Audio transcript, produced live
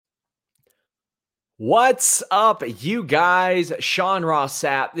What's up, you guys? Sean Ross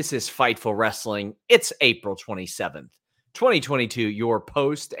Sapp. This is Fightful Wrestling. It's April 27th, 2022, your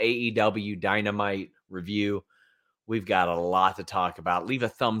post AEW Dynamite review. We've got a lot to talk about. Leave a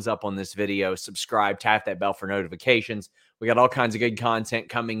thumbs up on this video, subscribe, tap that bell for notifications. We got all kinds of good content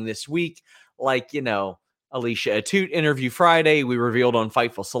coming this week, like, Alicia Atout interview Friday. We revealed on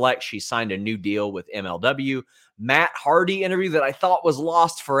Fightful Select she signed a new deal with MLW. Matt Hardy interview that I thought was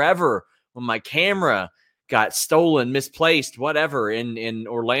lost forever when my camera got stolen, misplaced, whatever, in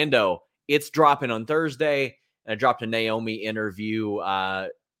Orlando. It's dropping on Thursday. And I dropped a Naomi interview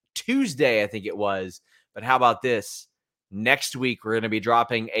Tuesday, I think it was. But how about this? Next week, we're going to be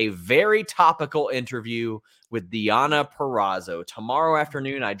dropping a very topical interview with Deonna Purrazzo. Tomorrow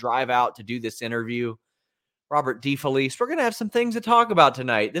afternoon, I drive out to do this interview. Robert DeFelice, we're going to have some things to talk about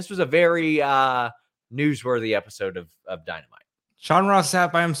tonight. This was a very newsworthy episode of Dynamite. Sean Ross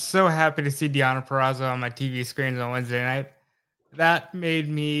Sapp, I am so happy to see Deonna Purrazzo on my TV screens on Wednesday night. That made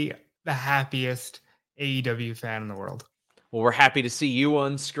me the happiest AEW fan in the world. Well, we're happy to see you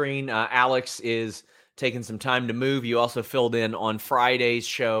on screen. Alex is taking some time to move. You also filled in on Friday's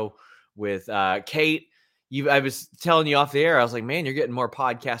show with Kate. I was telling you off the air, I was like, man, you're getting more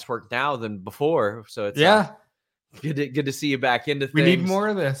podcast work now than before. So it's good to see you back into things. We need more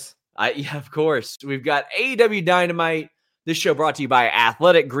of this. Yeah, of course. We've got AEW Dynamite. This show brought to you by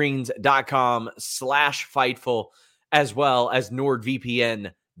athleticgreens.com/Fightful, as well as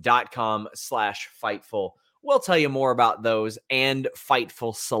nordvpn.com/Fightful. We'll tell you more about those and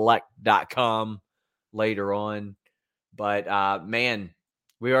FightfulSelect.com later on. But, man,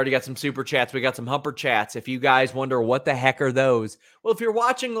 we already got some super chats. We got some humper chats. If you guys wonder what the heck are those, well, if you're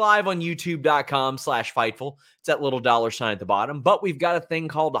watching live on youtube.com/Fightful, it's that little $sign at the bottom. But we've got a thing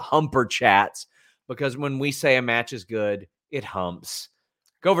called humper chats, because when we say a match is good, it humps.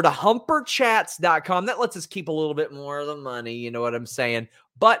 Go over to humperchats.com. That lets us keep a little bit more of the money. You know what I'm saying?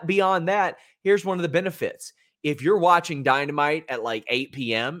 But beyond that, here's one of the benefits. If you're watching Dynamite at like 8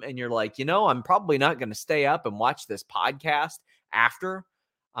 p.m. and you're like, I'm probably not going to stay up and watch this podcast after,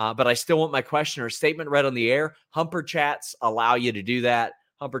 but I still want my question or statement read on the air, Humper Chats allow you to do that.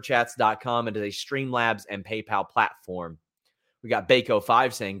 Humperchats.com. It is a Streamlabs and PayPal platform. We got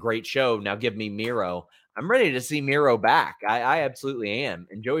Bako5 saying, great show. Now give me Miro. I'm ready to see Miro back. I absolutely am.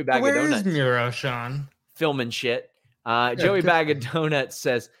 And Joey Bag of Donuts. Where is Miro, Sean? Filming shit. Joey Bag of Donuts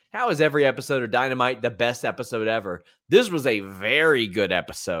says, how is every episode of Dynamite the best episode ever? This was a very good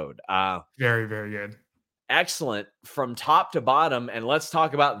episode. Very, very good. Excellent from top to bottom. And let's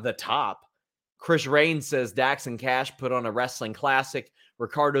talk about the top. Chris Rain says Dax and Cash put on a wrestling classic.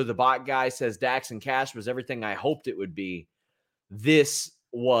 Ricardo the Bot Guy says Dax and Cash was everything I hoped it would be. This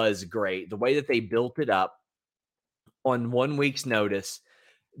was great. The way that they built it up on 1 week's notice,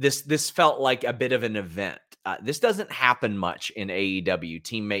 this felt like a bit of an event. This doesn't happen much in AEW,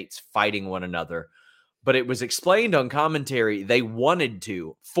 teammates fighting one another, but it was explained on commentary they wanted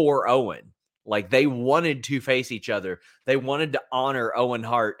to for Owen. Like, they wanted to face each other. They wanted to honor Owen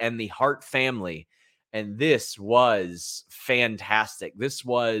Hart and the Hart family, and this was fantastic. This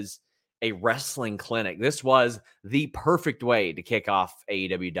was a wrestling clinic. This was the perfect way to kick off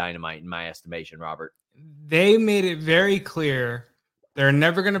AEW Dynamite, in my estimation, Robert. They made it very clear they're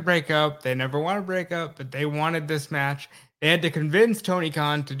never going to break up. They never want to break up, but they wanted this match. They had to convince Tony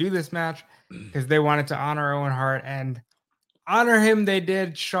Khan to do this match because they wanted to honor Owen Hart, and honor him they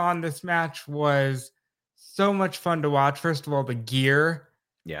did. Sean, this match was so much fun to watch. First of all, the gear.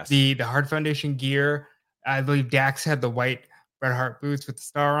 Yes. The Hart Foundation gear. I believe Dax had the white Bret Hart boots with the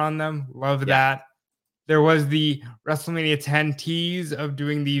star on them. Love that. There was the WrestleMania 10 tease of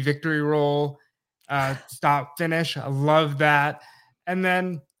doing the victory roll stop finish. I love that. And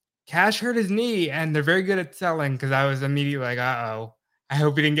then Cash hurt his knee, and they're very good at selling, because I was immediately like, uh-oh. I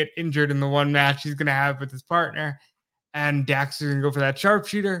hope he didn't get injured in the one match he's going to have with his partner. And Dax is going to go for that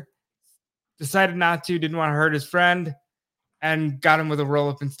sharpshooter. Decided not to, didn't want to hurt his friend, and got him with a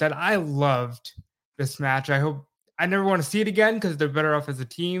roll-up instead. I loved this match. I never want to see it again because they're better off as a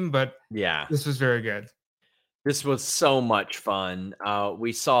team, but yeah, this was very good. This was so much fun.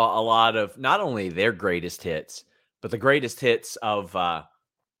 We saw a lot of not only their greatest hits, but the greatest hits of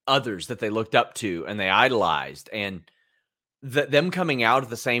others that they looked up to and they idolized. And them coming out at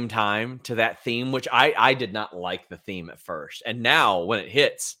the same time to that theme, which I did not like the theme at first. And now when it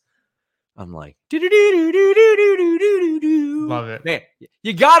hits, I'm like, love it. Man,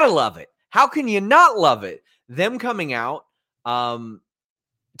 you gotta love it. How can you not love it? Them coming out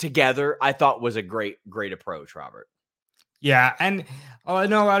together, I thought was a great approach, Robert. Yeah, and I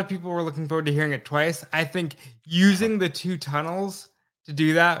know a lot of people were looking forward to hearing it twice. I think using the two tunnels to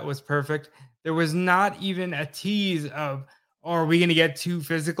do that was perfect. There was not even a tease of, oh, are we going to get too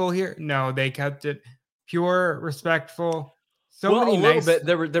physical here? No, they kept it pure, respectful. So Well, a many little nice. bit.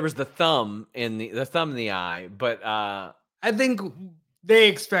 There was the thumb in the thumb in the eye, but I think they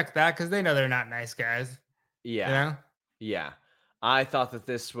expect that because they know they're not nice guys. You yeah, know? yeah. I thought that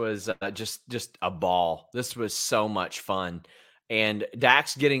this was just a ball. This was so much fun, and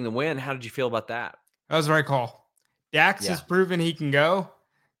Dax getting the win. How did you feel about that? That was the right call. Dax Yeah. has proven he can go.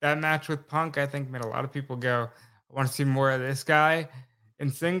 That match with Punk, I think, made a lot of people go, I want to see more of this guy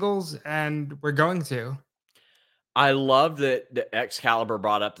in singles, and we're going to. I love that the Excalibur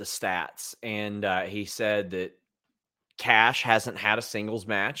brought up the stats, and he said that Cash hasn't had a singles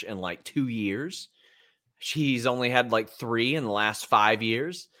match in like 2 years. He's only had like 3 in the last 5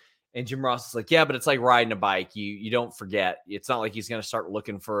 years. And Jim Ross is like, yeah, but it's like riding a bike. You don't forget. It's not like he's going to start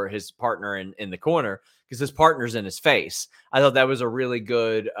looking for his partner in the corner because his partner's in his face. I thought that was a really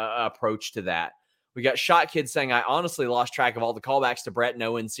good approach to that. We got Shot Kid saying, I honestly lost track of all the callbacks to Brett and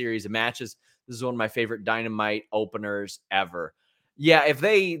Owen's series of matches. This is one of my favorite Dynamite openers ever. Yeah, if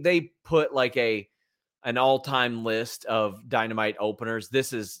they put like an all-time list of Dynamite openers,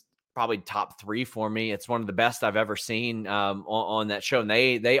 this is probably top 3 for me. It's one of the best I've ever seen on that show. And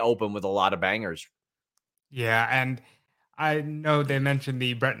they open with a lot of bangers. Yeah, and I know they mentioned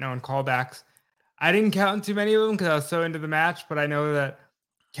the Brett and Owen callbacks. I didn't count too many of them because I was so into the match, but I know that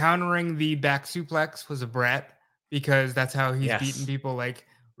countering the back suplex was a Brett because that's how he's beaten people like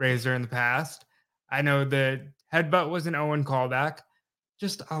Razor in the past. I know the headbutt was an Owen callback.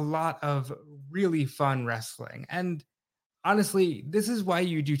 Just a lot of really fun wrestling. And honestly, this is why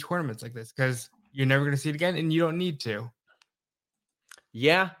you do tournaments like this because you're never going to see it again and you don't need to.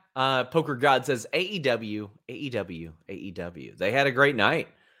 Yeah. Poker God says AEW, AEW, AEW. They had a great night.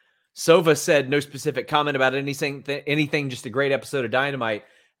 Sova said no specific comment about anything, just a great episode of Dynamite.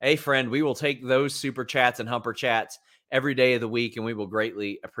 Hey, friend, we will take those super chats and humper chats every day of the week, and we will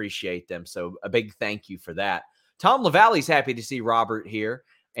greatly appreciate them. So a big thank you for that. Tom LaValle's happy to see Robert here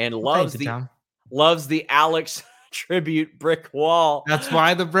and loves the Alex tribute brick wall. That's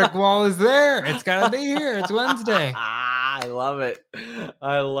why the brick wall is there. It's got to be here. It's Wednesday. I love it.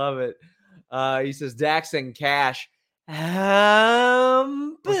 I love it. He says Dax and Cash. Yes,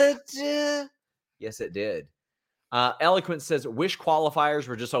 it did. Eloquent says, wish qualifiers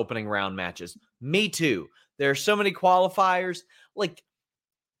were just opening round matches. Me too. There are so many qualifiers. Like,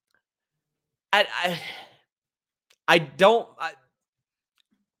 I'm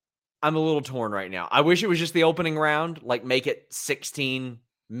a little torn right now. I wish it was just the opening round, like make it 16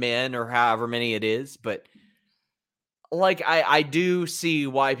 men or however many it is. But like, I do see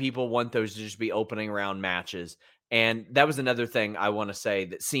why people want those to just be opening round matches. And that was another thing I want to say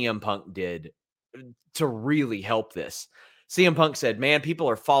that CM Punk did to really help this. CM Punk said, man, people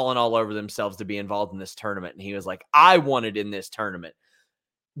are falling all over themselves to be involved in this tournament. And he was like, I want it in this tournament.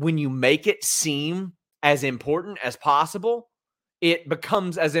 When you make it seem as important as possible, it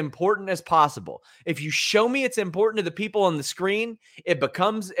becomes as important as possible. If you show me it's important to the people on the screen, it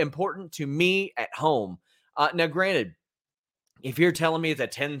becomes important to me at home. Now, granted, if you're telling me it's a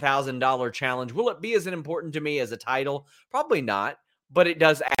 $10,000 challenge, will it be as important to me as a title? Probably not, but it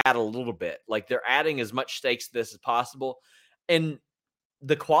does add a little bit. Like, they're adding as much stakes to this as possible. And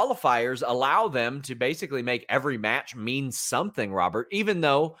the qualifiers allow them to basically make every match mean something, Robert, even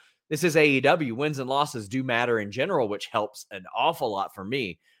though this is AEW, wins and losses do matter in general, which helps an awful lot for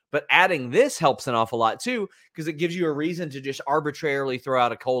me. But adding this helps an awful lot too, because it gives you a reason to just arbitrarily throw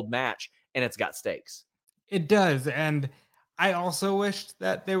out a cold match and it's got stakes. It does. And I also wished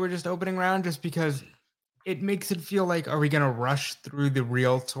that they were just opening round just because it makes it feel like, are we going to rush through the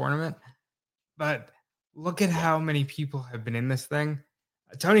real tournament? But look at how many people have been in this thing.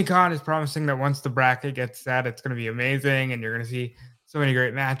 Tony Khan is promising that once the bracket gets set, it's going to be amazing and you're going to see so many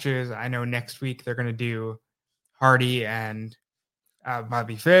great matches. I know next week they're going to do Hardy and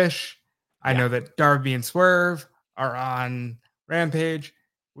Bobby Fish. I know that Darby and Swerve are on Rampage.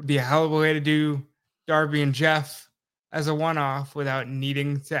 Would be a hell of a way to do Darby and Jeff as a one-off without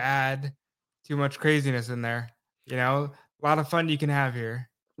needing to add too much craziness in there. You know, a lot of fun you can have here.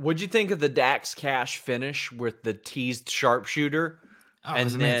 What'd you think of the Dax Cash finish with the teased sharpshooter?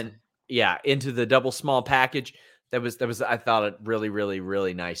 And then, into the double small package. That was, I thought, a really, really,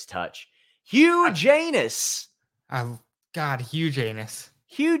 really nice touch. Huge anus. God, huge anus.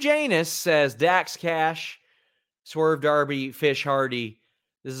 Huge anus says Dax Cash, Swerve Darby, Fish Hardy.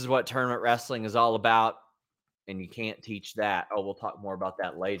 This is what tournament wrestling is all about. And you can't teach that. Oh, we'll talk more about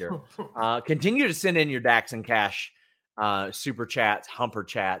that later. Continue to send in your Dax and Cash super chats, humper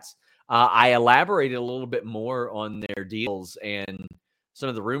chats. I elaborated a little bit more on their deals and some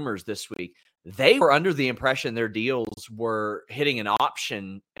of the rumors this week. They were under the impression their deals were hitting an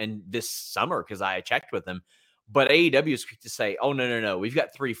option and this summer, because I checked with them. But AEW is quick to say, oh, no, we've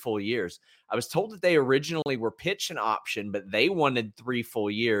got 3 full years. I was told that they originally were pitched an option, but they wanted 3 full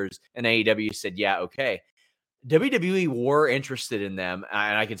years. And AEW said, yeah, okay. WWE were interested in them.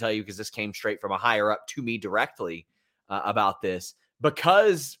 And I can tell you, because this came straight from a higher up to me directly about this,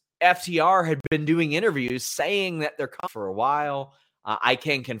 because FTR had been doing interviews saying that they're coming for a while. I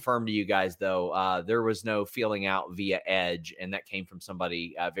can confirm to you guys, though, there was no feeling out via Edge, and that came from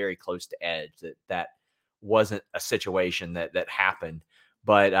somebody very close to Edge, that wasn't a situation that happened.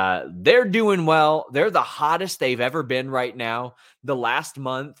 But they're doing well. They're the hottest they've ever been right now. The last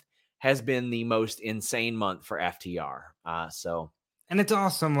month has been the most insane month for FTR. And it's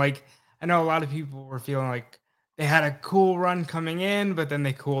awesome. Like, I know a lot of people were feeling like they had a cool run coming in, but then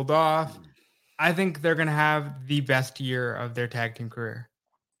they cooled off. I think they're going to have the best year of their tag team career.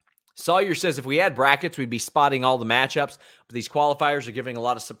 Sawyer says, if we had brackets, we'd be spotting all the matchups. But these qualifiers are giving a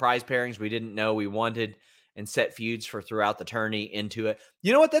lot of surprise pairings we didn't know we wanted, and set feuds for throughout the tourney into it.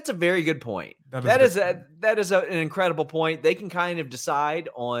 You know what? That's a very good point. That is an incredible point. They can kind of decide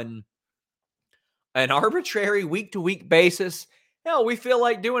on an arbitrary week-to-week basis. Hell, we feel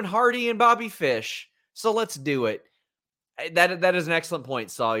like doing Hardy and Bobby Fish, so let's do it. That is an excellent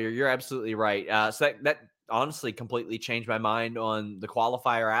point, Sawyer. You're absolutely right. So that honestly completely changed my mind on the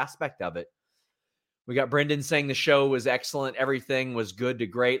qualifier aspect of it. We got Brendan saying the show was excellent. Everything was good to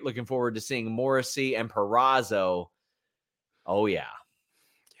great. Looking forward to seeing Morrissey and Perazo. Oh, yeah.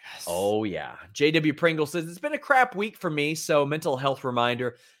 Yes. Oh, yeah. JW Pringle says, it's been a crap week for me, so mental health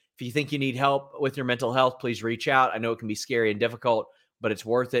reminder. If you think you need help with your mental health, please reach out. I know it can be scary and difficult, but it's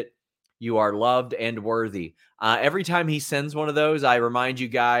worth it. You are loved and worthy. Every time he sends one of those, I remind you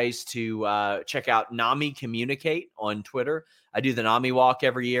guys to check out NAMI Communicate on Twitter. I do the NAMI walk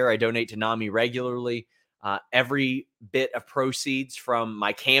every year. I donate to NAMI regularly. Every bit of proceeds from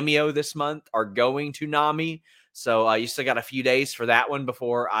my cameo this month are going to NAMI. So you still got a few days for that one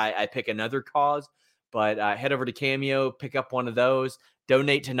before I pick another cause. But head over to Cameo, pick up one of those,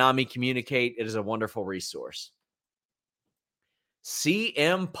 donate to NAMI Communicate. It is a wonderful resource.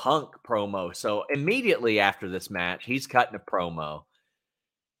 CM Punk promo. So immediately after this match, he's cutting a promo.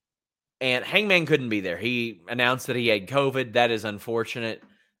 And Hangman couldn't be there. He announced that he had COVID. That is unfortunate.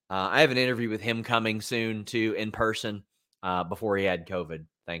 I have an interview with him coming soon, too, in person, before he had COVID,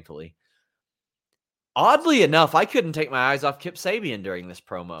 thankfully. Oddly enough, I couldn't take my eyes off Kip Sabian during this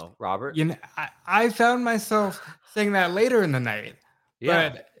promo, Robert. You know, I found myself saying that later in the night. Yeah.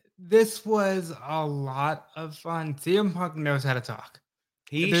 But this was a lot of fun. CM Punk knows how to talk.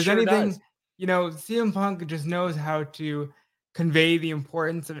 He sure does. You know, CM Punk just knows how to convey the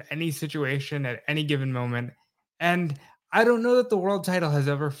importance of any situation at any given moment. And I don't know that the world title has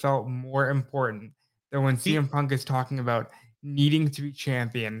ever felt more important than when CM Punk is talking about needing to be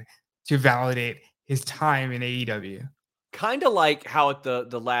champion to validate his time in AEW. Kind of like how at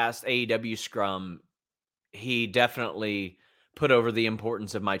the last AEW scrum, he definitely put over the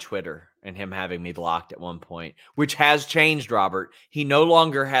importance of my Twitter and him having me blocked at one point, which has changed, Robert. He no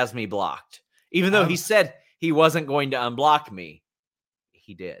longer has me blocked. Even though he said he wasn't going to unblock me,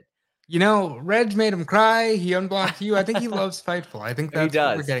 he did. You know, Reg made him cry. He unblocked you. I think he loves Fightful. I think that's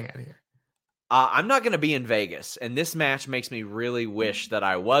what we're getting at here. I'm not going to be in Vegas, and this match makes me really wish that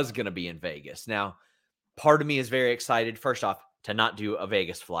I was going to be in Vegas. Now, part of me is very excited, first off, to not do a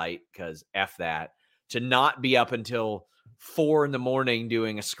Vegas flight, because F that, to not be up until 4 a.m.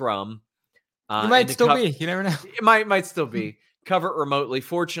 doing a scrum. You might still be. You never know. It might still be. Cover it remotely.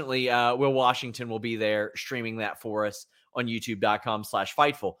 Fortunately, Will Washington will be there streaming that for us on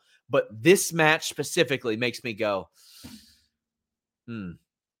youtube.com/Fightful. But this match specifically makes me go,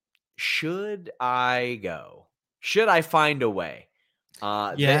 should I go? Should I find a way?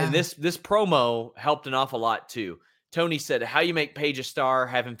 And this promo helped an awful lot too. Tony said, how you make Paige a star,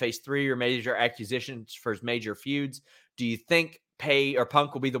 have him face 3 or major acquisitions for his major feuds. Do you think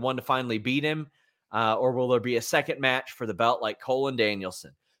Punk will be the one to finally beat him? Or will there be a second match for the belt like Cole and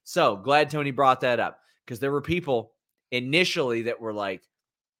Danielson? So glad Tony brought that up, because there were people initially that were like,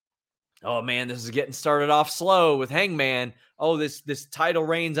 oh man, this is getting started off slow with Hangman. Oh, this title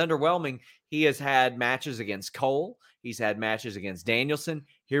reign's underwhelming. He has had matches against Cole. He's had matches against Danielson.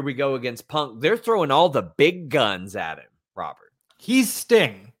 Here we go against Punk. They're throwing all the big guns at him, Robert. He's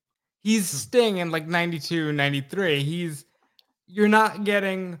Sting. He's Sting in like 92, 93. You're not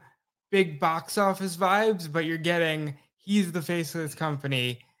getting big box office vibes, but you're getting, he's the face of this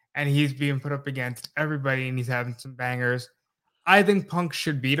company and he's being put up against everybody and he's having some bangers. I think Punk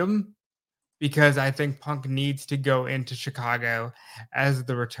should beat him, because I think Punk needs to go into Chicago as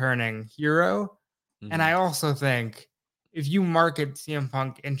the returning hero. And I also think if you market CM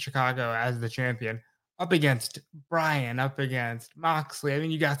Punk in Chicago as the champion, up against Bryan, up against Moxley, I mean,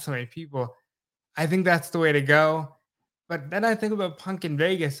 you got so many people. I think that's the way to go. But then I think about Punk in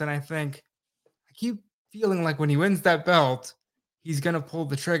Vegas, and I keep feeling like when he wins that belt, he's going to pull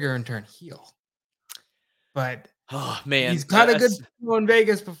the trigger and turn heel. But oh man, he's got a good show in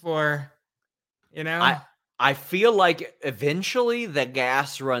Vegas before, you know? I feel like eventually the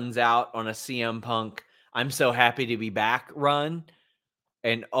gas runs out on a CM Punk I'm so happy to be back run.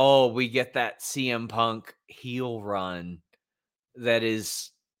 And we get that CM Punk heel run that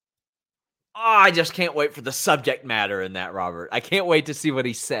is I just can't wait for the subject matter in that, Robert. I can't wait to see what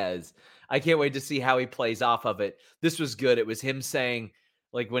he says. I can't wait to see how he plays off of it. This was good. It was him saying,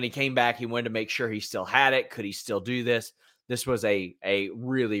 like, when he came back, he wanted to make sure he still had it. Could he still do this? This was a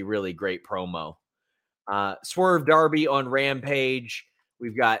really, really great promo. Swerve Darby on Rampage.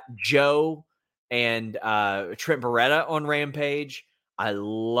 We've got Joe and Trent Beretta on Rampage. I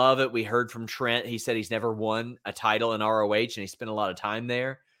love it. We heard from Trent. He said he's never won a title in ROH, and he spent a lot of time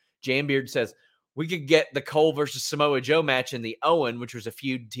there. Jambeard says, we could get the Cole versus Samoa Joe match in the Owen, which was a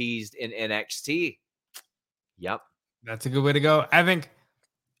feud teased in NXT. Yep. That's a good way to go. I think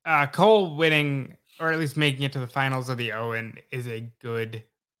Cole winning, or at least making it to the finals of the Owen, is a good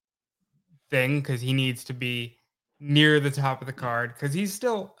thing because he needs to be near the top of the card because he's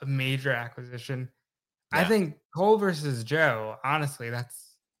still a major acquisition. Yeah. I think Cole versus Joe, honestly,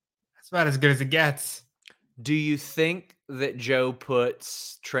 that's about as good as it gets. Do you think that Joe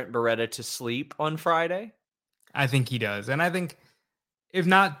puts Trent Beretta to sleep on Friday? I think he does. And I think if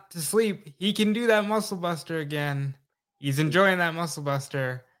not to sleep, he can do that muscle buster again. He's enjoying that muscle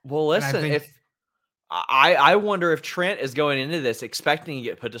buster. Well, listen, I wonder if Trent is going into this expecting to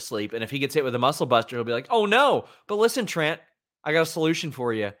get put to sleep. And if he gets hit with a muscle buster, he'll be like, oh no. But listen, Trent, I got a solution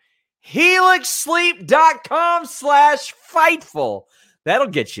for you. HelixSleep.com/Fightful. That'll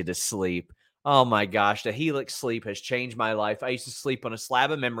get you to sleep. Oh my gosh, the Helix Sleep has changed my life. I used to sleep on a slab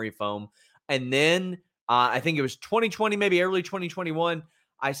of memory foam. And then I think it was 2020, maybe early 2021.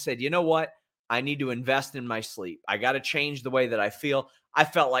 I said, you know what? I need to invest in my sleep. I got to change the way that I feel. I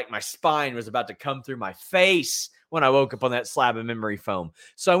felt like my spine was about to come through my face when I woke up on that slab of memory foam.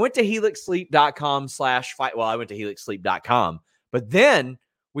 So I went to HelixSleep.com/Fight. Well, I went to HelixSleep.com. But then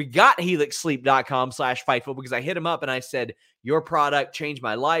we got HelixSleep.com/Fightful because I hit him up and I said, your product changed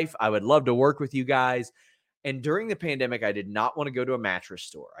my life. I would love to work with you guys. And during the pandemic, I did not want to go to a mattress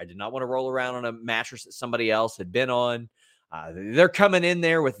store. I did not want to roll around on a mattress that somebody else had been on. They're coming in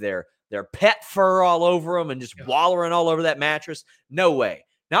there with their pet fur all over them and just wallowing all over that mattress. No way.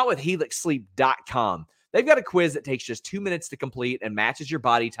 Not with HelixSleep.com. They've got a quiz that takes just 2 minutes to complete and matches your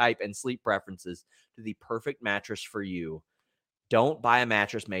body type and sleep preferences to the perfect mattress for you. Don't buy a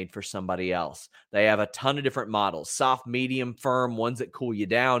mattress made for somebody else. They have a ton of different models, soft, medium, firm, ones that cool you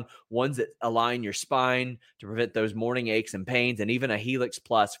down, ones that align your spine to prevent those morning aches and pains, and even a Helix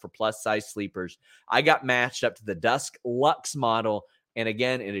Plus for plus-size sleepers. I got matched up to the Dusk Luxe model, and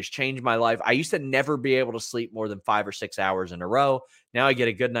again, it has changed my life. I used to never be able to sleep more than 5 or 6 hours in a row. Now I get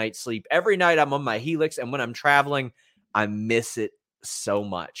a good night's sleep. Every night I'm on my Helix, and when I'm traveling, I miss it so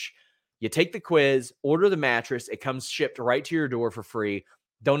much. You take the quiz, order the mattress. It comes shipped right to your door for free.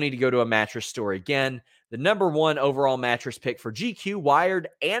 Don't need to go to a mattress store again. The #1 overall mattress pick for GQ, Wired,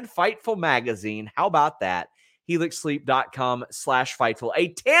 and Fightful magazine. How about that? HelixSleep.com/Fightful.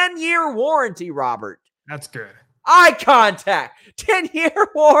 A 10-year warranty, Robert. That's good. Eye contact. 10-year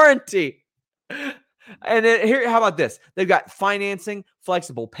warranty. And here, how about this? They've got financing,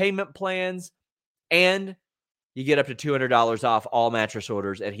 flexible payment plans, and you get up to $200 off all mattress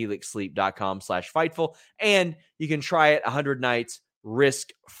orders at HelixSleep.com/Fightful. And you can try it 100 nights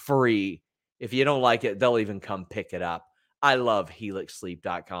risk-free. If you don't like it, they'll even come pick it up. I love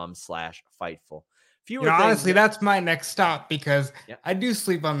HelixSleep.com/Fightful. Honestly, that's my next stop because I do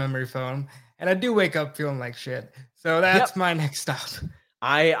sleep on memory foam and I do wake up feeling like shit. So that's my next stop.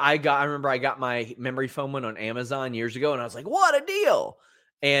 I remember I got my memory foam one on Amazon years ago and I was like, what a deal.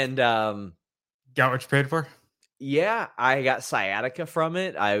 And got what you paid for? Yeah, I got sciatica from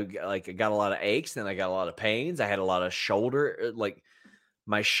it. I got a lot of aches and I got a lot of pains. I had a lot of shoulder,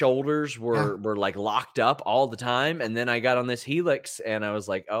 my shoulders were like locked up all the time. And then I got on this Helix and I was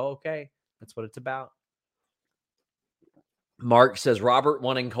like, oh, okay, that's what it's about. Mark says Robert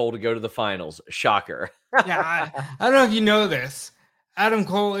wanting Cole to go to the finals. Shocker. I don't know if you know this. Adam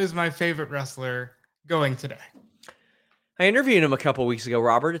Cole is my favorite wrestler going today. I interviewed him a couple weeks ago,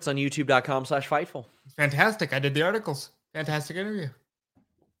 Robert. It's on youtube.com/Fightful. Fantastic. I did the articles. Fantastic interview.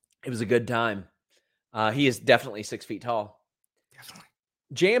 It was a good time. He is definitely 6 feet tall. Definitely.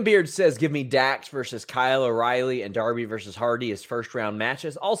 Jambeard says, give me Dax versus Kyle O'Reilly and Darby versus Hardy as first round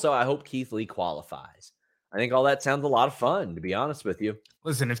matches. Also, I hope Keith Lee qualifies. I think all that sounds a lot of fun, to be honest with you.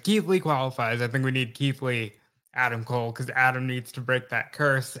 Listen, if Keith Lee qualifies, I think we need Keith Lee, Adam Cole, because Adam needs to break that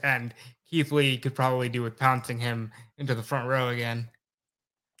curse, and Keith Lee could probably do with pouncing him into the front row again.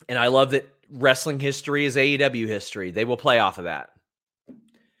 And I love that wrestling history is AEW history. They will play off of that.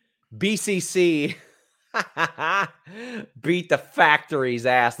 BCC beat the factory's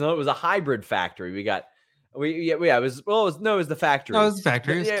ass. No, it was a hybrid factory. It was the factory. No, it was the factory. It was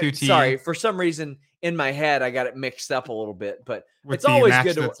QT. Sorry, for some reason in my head I got it mixed up a little bit, but With it's always match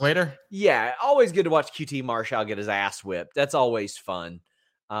good to that's later. Yeah, always good to watch QT Marshall get his ass whipped. That's always fun.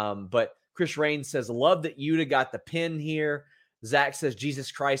 But Chris Rain says, love that Yuta got the pin here. Zach says,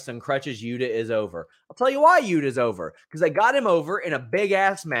 Jesus Christ on crutches, Yuta is over. I'll tell you why Yuta's over. Because they got him over in a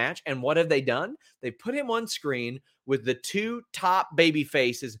big-ass match, and what have they done? They put him on screen with the two top baby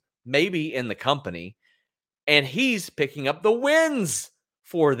faces, maybe in the company, and he's picking up the wins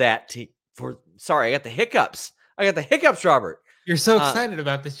for that team. Sorry, I got the hiccups. Robert. You're so excited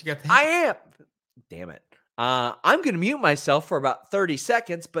about this. You got the I am. Damn it. I'm going to mute myself for about 30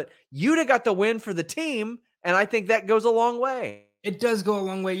 seconds, but Yuta got the win for the team, and I think that goes a long way. It does go a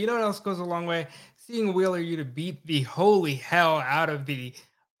long way. You know what else goes a long way? Seeing Wheeler Yuta beat the holy hell out of the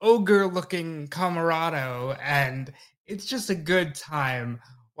ogre-looking Camarado, and it's just a good time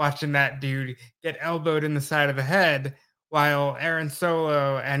watching that dude get elbowed in the side of the head while Aaron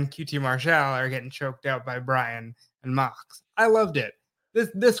Solo and QT Marshall are getting choked out by Brian and Mox. I loved it.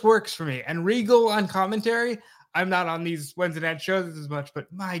 This works for me. And Regal on commentary, I'm not on these Wednesday night shows as much,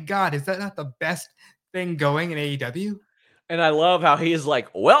 but my God, is that not the best thing going in AEW? And I love how he is like,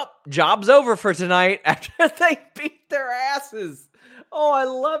 well, job's over for tonight after they beat their asses. Oh, I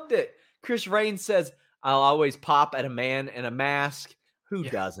loved it. Chris Rain says, I'll always pop at a man in a mask. Who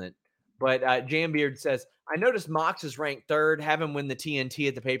doesn't? But Jambeard says, I noticed Mox is ranked third. Have him win the TNT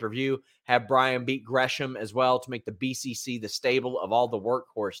at the pay-per-view. Have Brian beat Gresham as well to make the BCC the stable of all the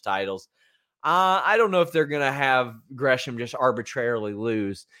workhorse titles. I don't know if they're going to have Gresham just arbitrarily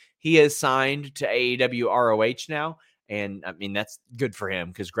lose. He is signed to AEW ROH now. And I mean, that's good for him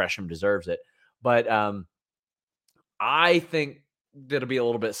because Gresham deserves it. But I think that'll be a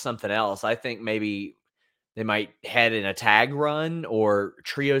little bit something else. I think maybe they might head in a tag run or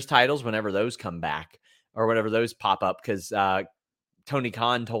trios titles whenever those come back or whenever those pop up. Because Tony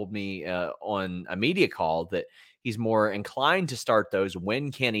Khan told me on a media call that he's more inclined to start those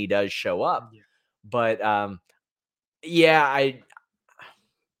when Kenny does show up. Yeah. But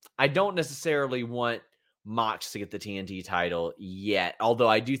I don't necessarily want Mox to get the TNT title yet. Although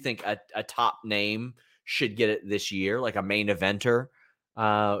I do think a top name should get it this year, like a main eventer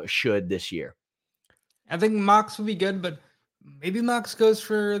should this year. I think Mox will be good, but maybe Mox goes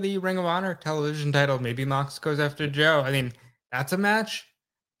for the Ring of Honor television title. Maybe Mox goes after Joe. I mean, that's a match.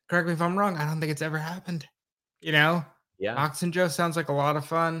 Correct me if I'm wrong. I don't think it's ever happened. You know? Yeah. Mox and Joe sounds like a lot of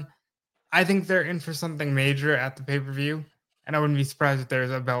fun. I think they're in for something major at the pay-per-view, and I wouldn't be surprised if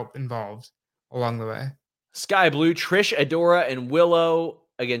there's a belt involved along the way. Sky Blue, Trish Adora, and Willow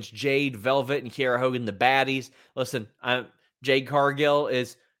against Jade, Velvet, and Kiera Hogan, the baddies. Listen, Jade Cargill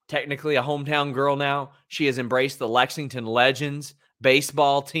is technically a hometown girl now. She has embraced the Lexington Legends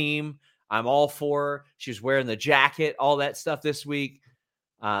baseball team. I'm all for her. She was wearing the jacket, all that stuff this week.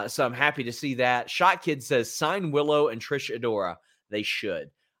 So I'm happy to see that. Shot Kid says, sign Willow and Trish Adora. They should.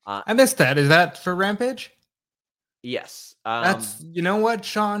 I missed that. Is that for Rampage? Yes. You know what,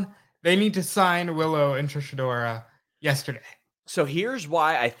 Sean? They need to sign Willow and Trish Adora yesterday. So here's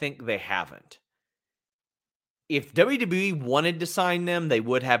why I think they haven't. If WWE wanted to sign them, they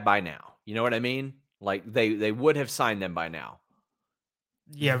would have by now. You know what I mean? Like they would have signed them by now.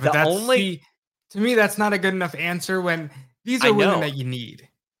 Yeah, but to me, that's not a good enough answer when these are women that you need.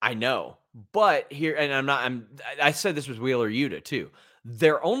 I know. But here, and I said this was Wheeler Yuta too.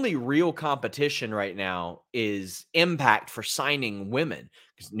 Their only real competition right now is Impact for signing women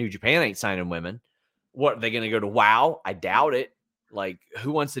because New Japan ain't signing women. What, are they going to go to WOW? I doubt it. Like,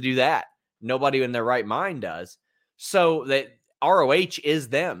 who wants to do that? Nobody in their right mind does. So that ROH is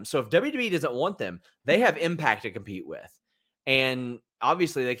them. So if WWE doesn't want them, they have Impact to compete with. And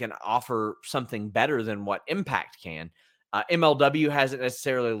obviously they can offer something better than what Impact can. MLW hasn't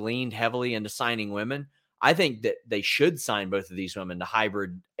necessarily leaned heavily into signing women. I think that they should sign both of these women to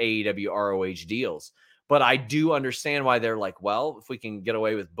hybrid AEW ROH deals. But I do understand why they're like, well, if we can get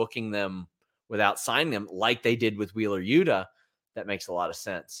away with booking them without signing them like they did with Wheeler Yuta, that makes a lot of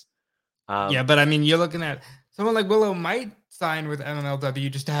sense. Yeah, but I mean, you're looking at someone like Willow might sign with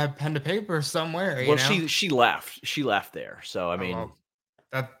MMLW just to have pen to paper somewhere. Well, she left. She left there. So I mean, well,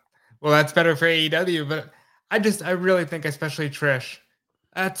 that that's better for AEW. But I really think, especially Trish,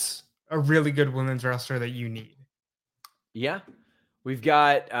 that's a really good women's wrestler that you need. Yeah, we've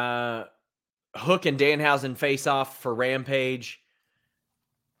got Hook and Danhausen face off for Rampage.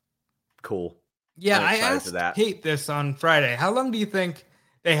 Cool. Yeah, I asked Kate this on Friday. How long do you think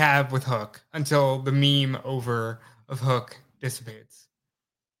they have with Hook until the meme over of Hook dissipates?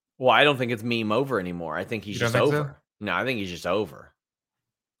 Well, I don't think it's meme over anymore. I think he's just over. So? No, I think he's just over.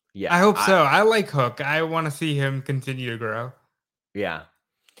 Yeah. I hope so. I like Hook. I want to see him continue to grow. Yeah.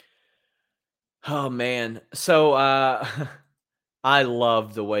 Oh man. So I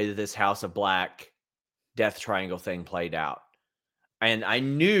love the way that this House of Black Death Triangle thing played out. And I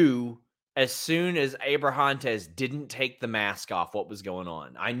knew as soon as Abrahantes didn't take the mask off what was going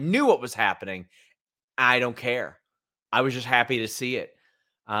on. I knew what was happening. I don't care. I was just happy to see it.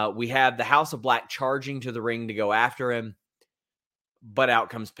 We have the House of Black charging to the ring to go after him, but out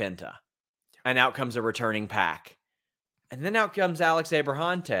comes Penta, and out comes a returning Pac. And then out comes Alex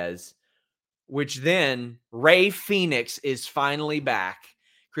Abrahantes, which then Rey Fenix is finally back.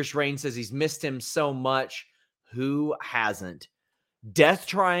 Chris Rain says he's missed him so much. Who hasn't? Death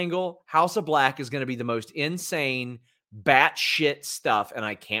Triangle, House of Black is going to be the most insane, batshit stuff, and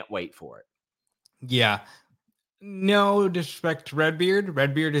I can't wait for it. Yeah. No disrespect to Redbeard.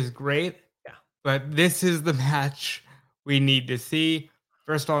 Redbeard is great. Yeah. But this is the match we need to see.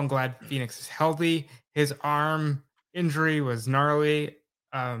 First of all, I'm glad Phoenix is healthy. His arm injury was gnarly.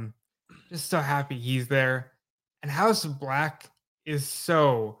 Just so happy he's there. And House of Black is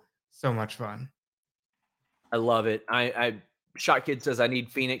so much fun. I love it. Shot Kid says I need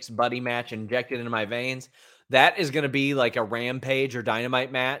Phoenix buddy match injected into my veins. That is going to be like a Rampage or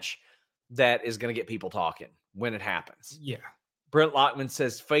Dynamite match that is going to get people talking when it happens. Yeah. Brent Lockman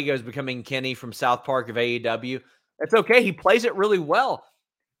says Fuego is becoming Kenny from South Park of AEW. That's okay. He plays it really well.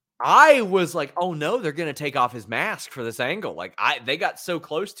 I was like, oh no, they're going to take off his mask for this angle. Like they got so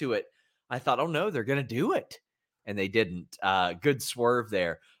close to it. I thought, oh no, they're going to do it. And they didn't. Good swerve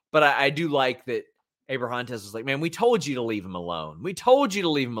there. But I do like that Abrahantes was like, man, we told you to leave him alone. We told you to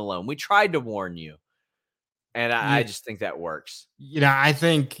leave him alone. We tried to warn you. And I just think that works. I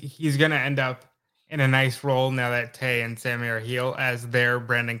think he's going to end up in a nice role now that Tay and Sammy are heel as their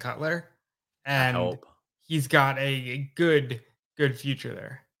Brandon Cutler. And he's got a good future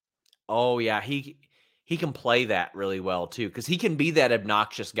there. Oh, yeah. He can play that really well, too, because he can be that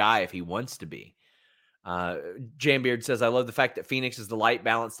obnoxious guy if he wants to be. Jambeard says, I love the fact that Phoenix is the light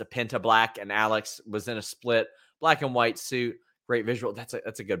balance to Penta Black and Alex was in a split black and white suit. Great visual. That's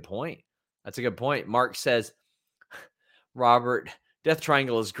a good point. That's a good point. Mark says, Robert, Death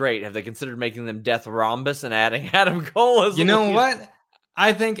Triangle is great. Have they considered making them Death Rhombus and adding Adam Cole as You know what?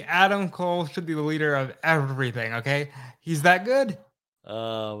 I think Adam Cole should be the leader of everything, okay? He's that good.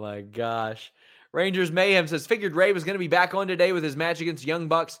 Oh, my gosh. Rangers Mayhem says, figured Ray was going to be back on today with his match against Young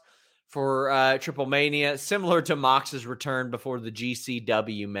Bucks for Triple Mania, similar to Mox's return before the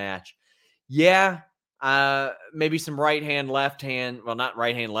GCW match. Yeah, maybe some right hand, left hand. Well, not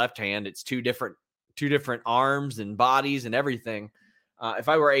right hand, left hand. It's two different arms and bodies and everything. If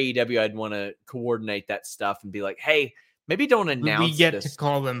I were AEW, I'd want to coordinate that stuff and be like, hey, maybe don't announce We get to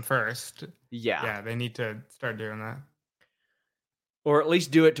call them first. Yeah. Yeah, they need to start doing that. Or at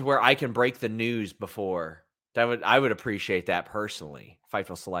least do it to where I can break the news before. I would appreciate that personally.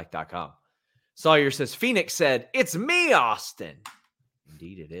 FightfulSelect.com. Sawyer says, Phoenix said, it's me, Austin.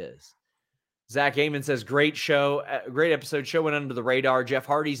 Indeed it is. Zach Amon says, great show. Great episode. Show went under the radar. Jeff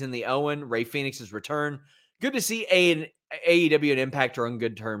Hardy's in the Owen. Ray Phoenix's return. Good to see AEW and Impact are on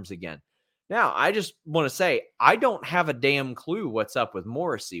good terms again. Now, I just want to say, I don't have a damn clue what's up with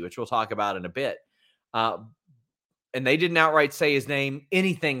Morrissey, which we'll talk about in a bit. And they didn't outright say his name.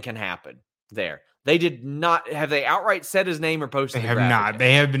 Anything can happen there. They did not. Have they outright said his name or posted? They have not.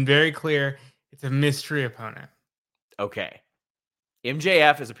 They have been very clear. It's a mystery opponent. Okay.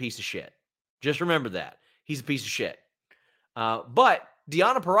 MJF is a piece of shit. Just remember that. He's a piece of shit. But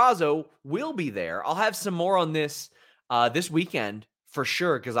Deonna Purrazzo will be there. I'll have some more on this this weekend for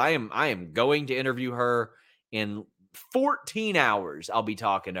sure, because I am going to interview her in 14 hours. I'll be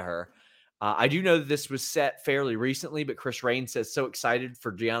talking to her. I do know that this was set fairly recently, but Chris Rain says so excited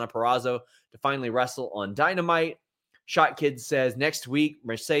for Deonna Purrazzo to finally wrestle on Dynamite. Shot Kid says next week,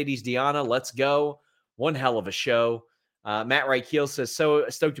 Mercedes Deonna, let's go. One hell of a show. Matt Reichel says so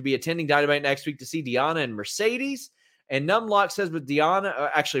stoked to be attending Dynamite next week to see Deonna and Mercedes. And Numlock says with Deonna,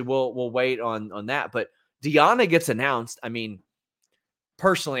 actually we'll wait on that, but Deonna gets announced. I mean,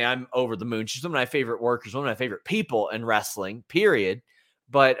 personally, I'm over the moon. She's one of my favorite workers, one of my favorite people in wrestling, period.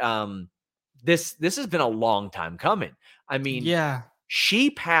 But this has been a long time coming. I mean, Yeah. she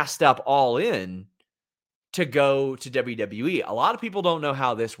passed up All In to go to WWE. A lot of people don't know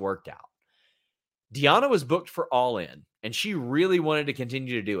how this worked out. Deonna was booked for All In, and she really wanted to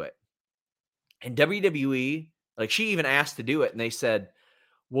continue to do it. And WWE, like, she even asked to do it, and they said,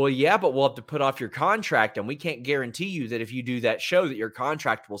 well, yeah, but we'll have to put off your contract, and we can't guarantee you that if you do that show that your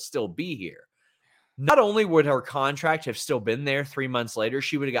contract will still be here. Not only would her contract have still been there 3 months later,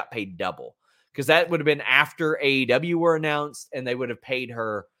 she would have got paid double, because that would have been after AEW were announced, and they would have paid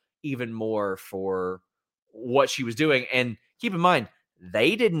her even more for what she was doing. And keep in mind,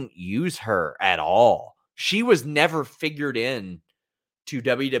 they didn't use her at all. She was never figured in to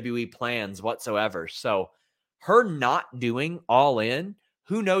WWE plans whatsoever. So her not doing All In,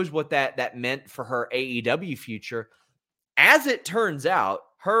 who knows what that meant for her AEW future. As it turns out,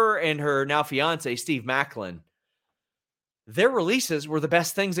 her and her now fiance, Steve Maclin, their releases were the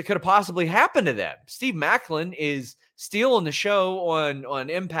best things that could have possibly happened to them. Steve Maclin is stealing the show on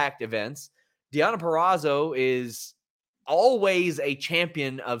Impact events. Deonna Purrazzo is always a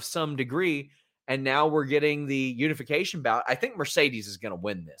champion of some degree. And now we're getting the unification bout. I think Mercedes is going to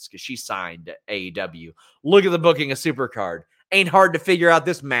win this because she signed AEW. Look at the booking of Supercard. Ain't hard to figure out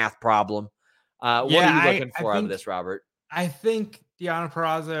this math problem. What are you looking for out of this, Robert? I think Deonna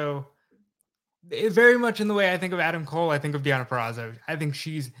Purrazzo is very much in the way I think of Adam Cole. I think of Deonna Purrazzo. I think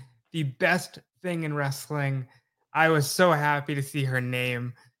she's the best thing in wrestling. I was so happy to see her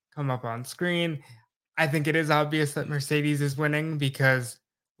name come up on screen. I think it is obvious that Mercedes is winning because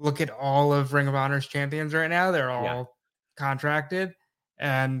look at all of Ring of Honor's champions right now. They're all contracted,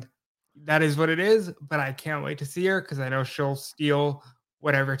 and that is what it is. But I can't wait to see her because I know she'll steal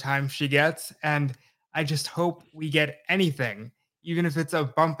whatever time she gets. And I just hope we get anything, even if it's a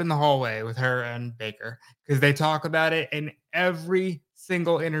bump in the hallway with her and Baker, because they talk about it in every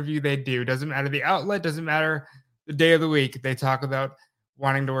single interview they do. Doesn't matter the outlet, doesn't matter the day of the week. They talk about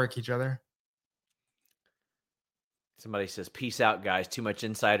wanting to work each other. Somebody says, peace out, guys. Too much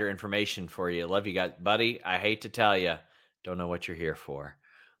insider information for you. Love you guys. Buddy, I hate to tell you, don't know what you're here for.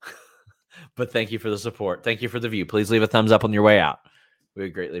 But thank you for the support. Thank you for the view. Please leave a thumbs up on your way out. We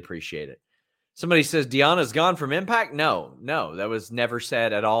would greatly appreciate it. Somebody says, Deonna's gone from Impact? No, that was never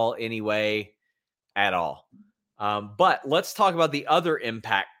said at all, anyway, at all. But let's talk about the other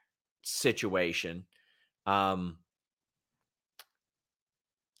Impact situation.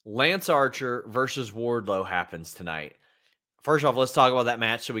 Lance Archer versus Wardlow happens tonight. First off, let's talk about that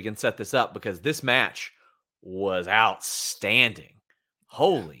match so we can set this up, because this match was outstanding.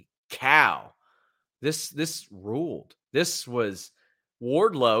 Holy cow. This ruled. This was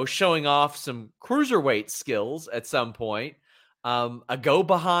Wardlow showing off some cruiserweight skills at some point. A go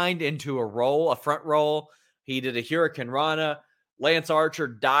behind into a roll, a front roll. He did a Hurricane Rana. Lance Archer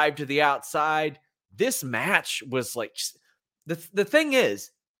dived to the outside. This match was like, the thing is,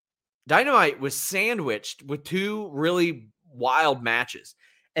 Dynamite was sandwiched with two really wild matches.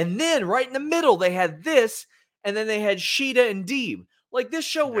 And then right in the middle, they had this, and then they had Shida and Deeb. Like, this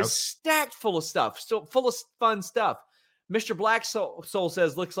show was stacked full of stuff, still full of fun stuff. Mr. Black Soul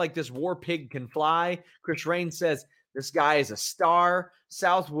says, looks like this war pig can fly. Chris Rain says, this guy is a star.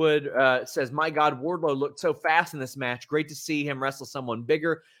 Southwood says, my God, Wardlow looked so fast in this match. Great to see him wrestle someone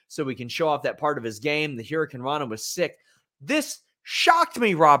bigger so we can show off that part of his game. The Hurricane Rana was sick. This shocked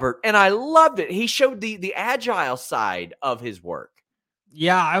me, Robert, and I loved it. He showed the agile side of his work.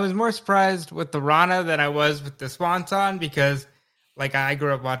 Yeah, I was more surprised with the Rana than I was with the Swanton because, like, I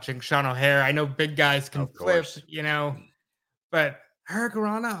grew up watching Sean O'Hare. I know big guys can flip, but Hurricane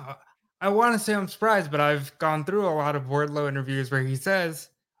Rana, I want to say I'm surprised, but I've gone through a lot of Wardlow interviews where he says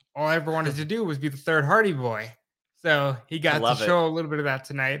all I ever wanted to do was be the third Hardy Boy. So he got to show a little bit of that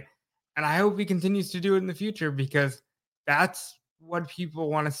tonight, and I hope he continues to do it in the future because that's what people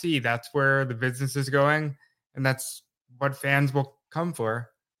want to see. That's where the business is going, and that's what fans will come for.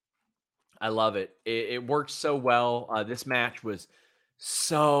 I love it. It worked so well. This match was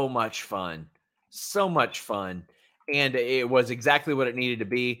so much fun. And it was exactly what it needed to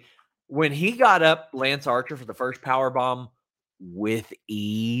be. When he got up Lance Archer for the first powerbomb with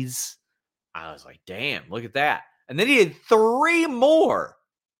ease, I was like, damn, look at that. And then he had three more.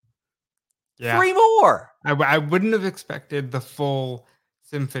 Yeah. Three more. I wouldn't have expected the full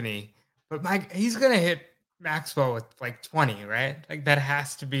symphony, but he's going to hit Maxwell with like 20, right? Like that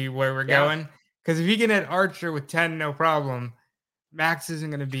has to be where we're going. Because if he can hit Archer with 10, no problem, Max isn't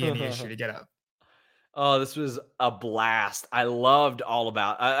going to be any issue to get up. Oh, this was a blast. I loved all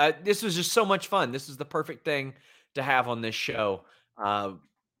about this was just so much fun. This is the perfect thing to have on this show.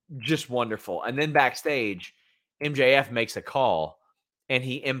 Just wonderful. And then backstage, MJF makes a call, and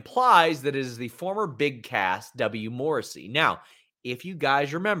he implies that it is the former Big Cass W. Morrissey. Now, if you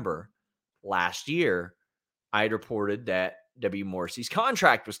guys remember, last year, I had reported that W. Morrissey's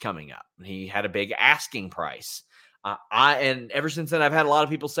contract was coming up, and he had a big asking price. And ever since then, I've had a lot of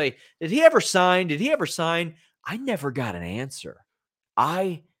people say, did he ever sign? Did he ever sign? I never got an answer.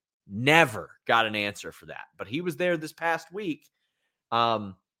 I never got an answer for that. But he was there this past week.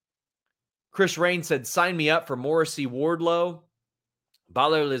 Chris Rain said, sign me up for Morrissey Wardlow.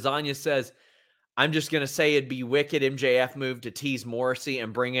 Baller Lasagna says, I'm just going to say it'd be wicked MJF move to tease Morrissey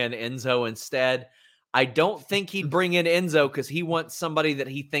and bring in Enzo instead. I don't think he'd bring in Enzo because he wants somebody that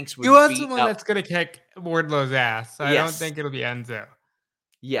he thinks would. He wants someone that's going to kick Wardlow's ass. I don't think it'll be Enzo.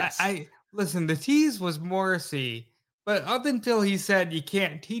 Yes. I listen. The tease was Morrissey, but up until he said you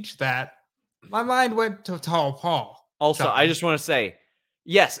can't teach that, my mind went to Tall Paul. Also, I just want to say,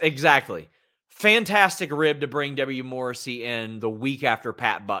 yes, exactly. Fantastic rib to bring W. Morrissey in the week after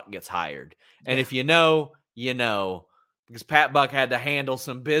Pat Buck gets hired. And if you know, you know, because Pat Buck had to handle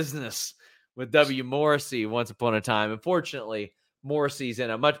some business with W. Morrissey once upon a time. Unfortunately, Morrissey's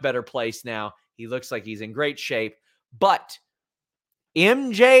in a much better place now. He looks like he's in great shape. But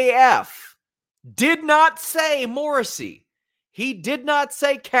MJF did not say Morrissey. He did not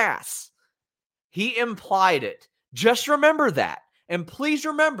say Cass. He implied it. Just remember that. And please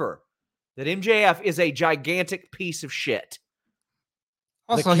remember that MJF is a gigantic piece of shit.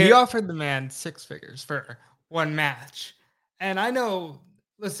 Also, he offered the man 6 figures for one match. And I know,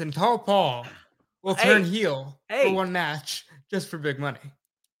 listen, Tall Paul will turn heel for one match just for big money.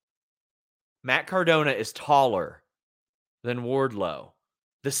 Matt Cardona is taller than Wardlow.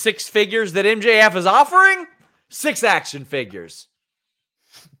 The 6 figures that MJF is offering? 6 action figures.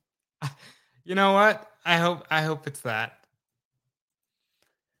 You know what? I hope it's that.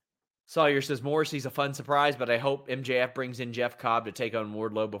 Sawyer says Morrissey's a fun surprise, but I hope MJF brings in Jeff Cobb to take on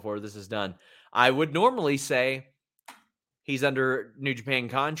Wardlow before this is done. I would normally say he's under New Japan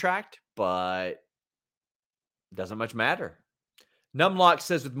contract, but doesn't much matter. Numlock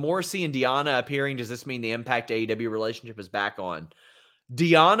says with Morrissey and Deanna appearing, does this mean the Impact AEW relationship is back on?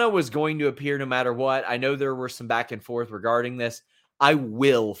 Deanna was going to appear no matter what. I know there were some back and forth regarding this. I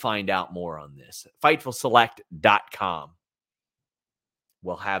will find out more on this. FightfulSelect.com.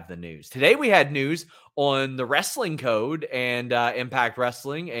 We'll have the news. Today we had news on the Wrestling Code and Impact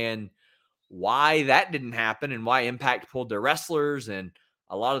Wrestling and why that didn't happen and why Impact pulled their wrestlers and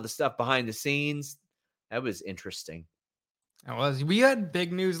a lot of the stuff behind the scenes. That was interesting. It was. We had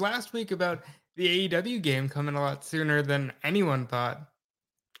big news last week about the AEW game coming a lot sooner than anyone thought.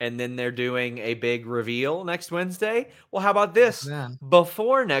 And then they're doing a big reveal next Wednesday. Well, how about this?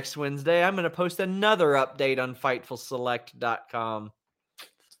 Before next Wednesday, I'm going to post another update on FightfulSelect.com.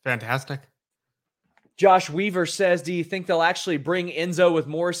 Fantastic. Josh Weaver says, do you think they'll actually bring Enzo with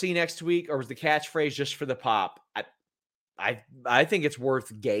Morrissey next week, or was the catchphrase just for the pop? I think it's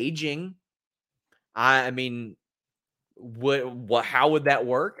worth gauging. I mean, how would that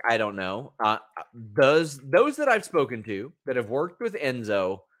work? I don't know. Those that I've spoken to that have worked with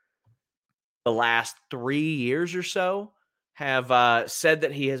Enzo the last 3 years or so have said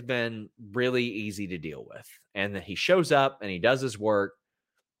that he has been really easy to deal with and that he shows up and he does his work.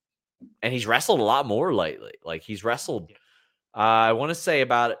 And he's wrestled a lot more lately. Like he's wrestled, I want to say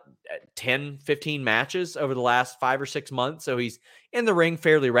about 10, 15 matches over the last 5 or 6 months. So he's in the ring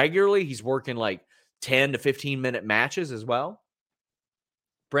fairly regularly. He's working like 10 to 15 minute matches as well.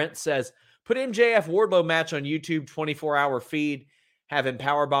 Brent says, put MJF Wardlow match on YouTube, 24-hour feed. Have him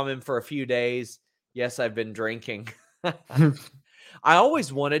powerbomb him for a few days. Yes, I've been drinking. I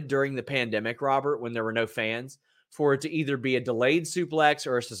always wanted during the pandemic, Robert, when there were no fans, for it to either be a delayed suplex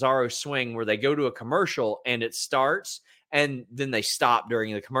or a Cesaro swing where they go to a commercial and it starts and then they stop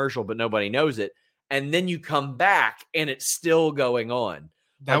during the commercial, but nobody knows it. And then you come back and it's still going on.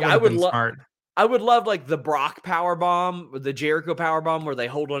 That would have been smart. I would love like the Brock powerbomb, the Jericho powerbomb where they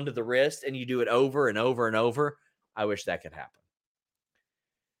hold onto the wrist and you do it over and over and over. I wish that could happen.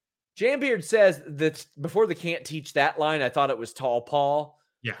 Jambeard says that before the can't teach that line, I thought it was Tall Paul.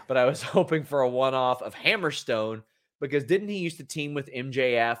 Yeah. But I was hoping for a one-off of Hammerstone because didn't he used to team with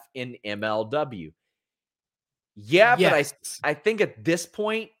MJF in MLW? Yeah, yes. But I think at this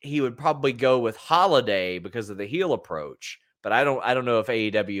point he would probably go with Holiday because of the heel approach. But I don't know if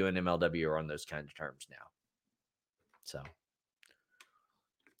AEW and MLW are on those kind of terms now. So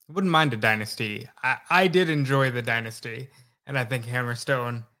I wouldn't mind a dynasty. I did enjoy the dynasty, and I think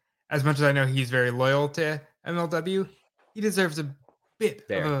Hammerstone, as much as I know he's very loyal to MLW, he deserves a bit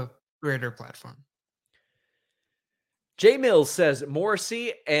of a greater platform. J Mills says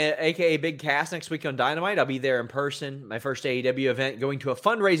Morrissey, aka Big Cass, next week on Dynamite. I'll be there in person. My first AEW event, going to a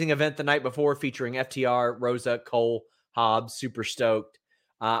fundraising event the night before featuring FTR, Rosa, Cole, Hobbs. Super stoked.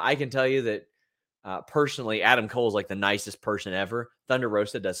 I can tell you that personally, Adam Cole is like the nicest person ever. Thunder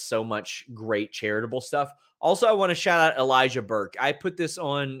Rosa does so much great charitable stuff. Also, I want to shout out Elijah Burke. I put this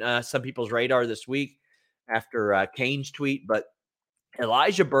on some people's radar this week after Kane's tweet, but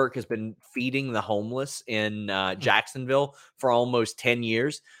Elijah Burke has been feeding the homeless in Jacksonville for almost 10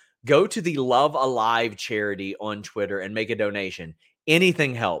 years. Go to the Love Alive charity on Twitter and make a donation.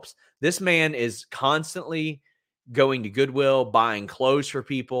 Anything helps. This man is constantly going to Goodwill, buying clothes for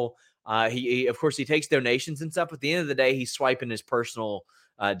people. He of course, he takes donations and stuff. But at the end of the day, he's swiping his personal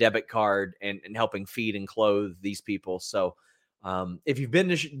debit card and helping feed and clothe these people. So if you've been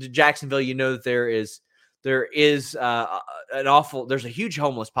to Jacksonville, you know that there's a huge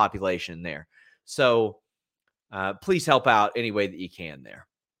homeless population there. So please help out any way that you can there.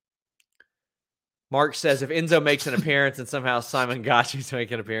 Mark says if Enzo makes an appearance and somehow Simon Gotchi's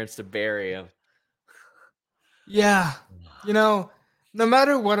making an appearance to bury him. Yeah. No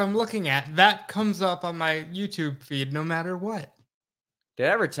matter what I'm looking at, that comes up on my YouTube feed no matter what. Did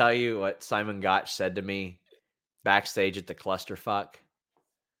I ever tell you what Simon Gotch said to me backstage at the Clusterfuck?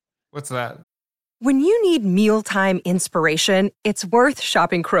 What's that? When you need mealtime inspiration, it's worth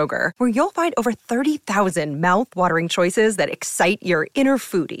shopping Kroger, where you'll find over 30,000 mouth-watering choices that excite your inner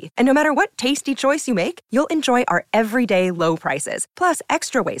foodie. And no matter what tasty choice you make, you'll enjoy our everyday low prices, plus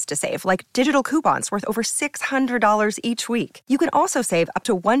extra ways to save, like digital coupons worth over $600 each week. You can also save up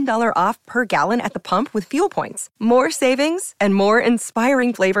to $1 off per gallon at the pump with fuel points. More savings and more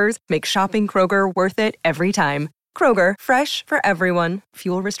inspiring flavors make shopping Kroger worth it every time. Kroger, fresh for everyone.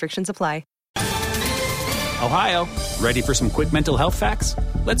 Fuel restrictions apply. Ohio, ready for some quick mental health facts?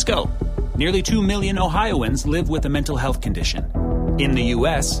 Let's go. Nearly 2 million Ohioans live with a mental health condition. In the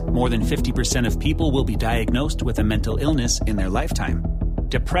U.S., more than 50% of people will be diagnosed with a mental illness in their lifetime.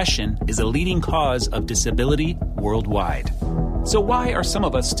 Depression is a leading cause of disability worldwide. So why are some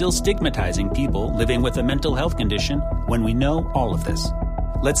of us still stigmatizing people living with a mental health condition when we know all of this?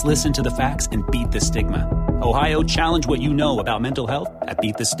 Let's listen to the facts and beat the stigma. Ohio, challenge what you know about mental health at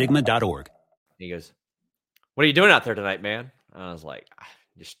beatthestigma.org. He goes, "What are you doing out there tonight, man?" I was like,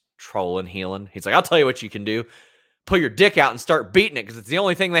 just trolling, healing. He's like, "I'll tell you what you can do. Pull your dick out and start beating it because it's the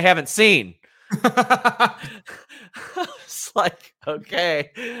only thing they haven't seen." It's like,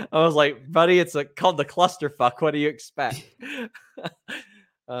 okay. I was like, "Buddy, it's called the Clusterfuck. What do you expect?"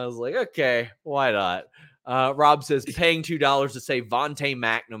 I was like, okay, why not? Rob says, paying $2 to say Vontae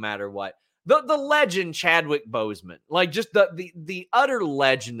Mack no matter what. The legend Chadwick Boseman. Like, just the utter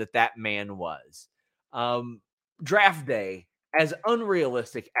legend that man was. Draft Day, as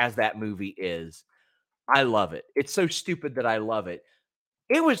unrealistic as that movie is, I love it. It's so stupid that I love it.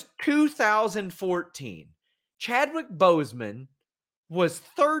 It was 2014. Chadwick Boseman was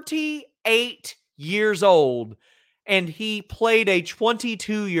 38 years old, and he played a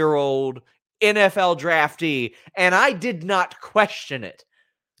 22-year-old NFL draftee, and I did not question it.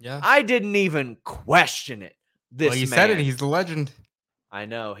 Yeah. I didn't even question it. Well, you said it. He's the legend. I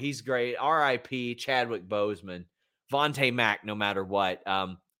know. He's great. R.I.P. Chadwick Boseman. Vontae Mack, no matter what.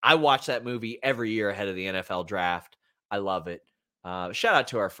 I watch that movie every year ahead of the NFL draft. I love it. Shout out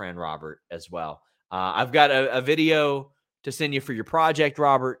to our friend Robert as well. I've got a video to send you for your project,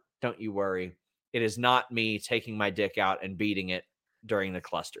 Robert. Don't you worry. It is not me taking my dick out and beating it during the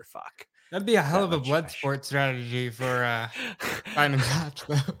clusterfuck. That'd be a hell of a blood sport strategy for Simon Gotch,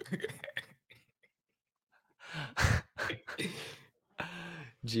 though.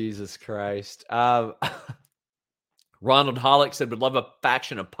 Jesus Christ. Ronald Hollick said, would love a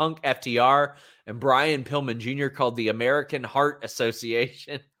faction of Punk, FTR, and Brian Pillman Jr. called the American Heart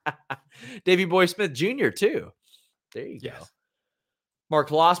Association. Davey Boy Smith Jr. too. There you go. Mark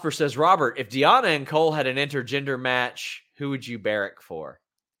Losper says, Robert, if Deonna and Cole had an intergender match, who would you barrack for?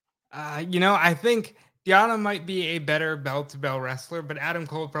 I think Deonna might be a better bell-to-bell wrestler, but Adam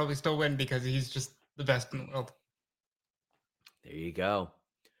Cole would probably still win because he's just the best in the world. There you go.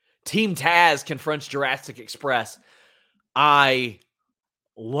 Team Taz confronts Jurassic Express. I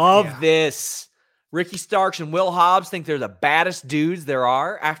love this. Ricky Starks and Will Hobbs think they're the baddest dudes there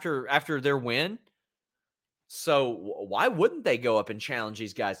are after their win. So why wouldn't they go up and challenge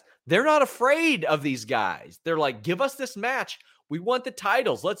these guys? They're not afraid of these guys. They're like, give us this match. We want the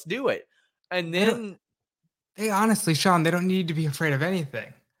titles. Let's do it. And then they honestly, Sean, they don't need to be afraid of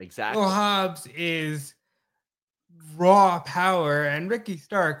anything. Exactly. Will Hobbs is raw power, and Ricky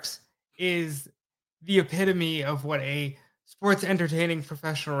Starks is the epitome of what a sports entertaining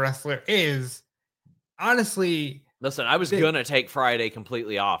professional wrestler is. Honestly, Listen, I was going to take Friday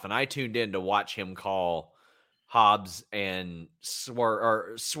completely off, and I tuned in to watch him call Hobbs and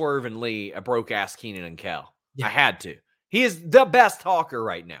Swerve and Lee a broke-ass Keenan and Kel. Yeah. I had to. He is the best talker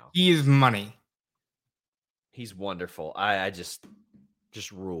right now. He is money. He's wonderful. I just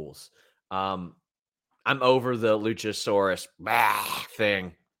rules. I'm over the Luchasaurus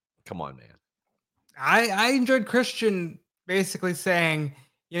thing. Come on, man. I enjoyed Christian basically saying,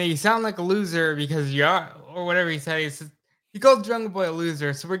 you sound like a loser because you are, or whatever he said. He called Jungle Boy a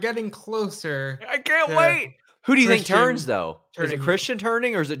loser, so we're getting closer. I can't wait. Who do you think turns, though? Is it Christian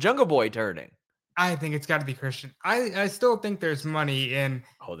turning or is it Jungle Boy turning? I think it's got to be Christian. I still think there's money in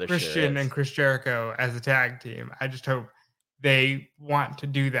Christian and Chris Jericho as a tag team. I just hope they want to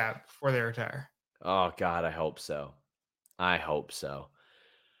do that before they retire. Oh, God, I hope so. I hope so.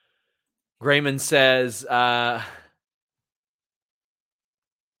 Grayman says,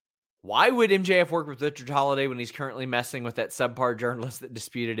 why would MJF work with Richard Holiday when he's currently messing with that subpar journalist that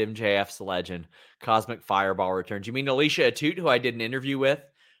disputed MJF's legend? Cosmic Fireball returns. You mean Alicia Atout, who I did an interview with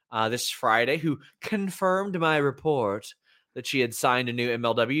this Friday, who confirmed my report that she had signed a new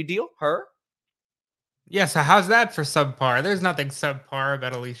MLW deal? Her? Yeah, so how's that for subpar? There's nothing subpar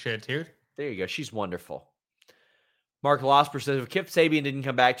about Alicia Atout. There you go. She's wonderful. Mark Losper says, if Kip Sabian didn't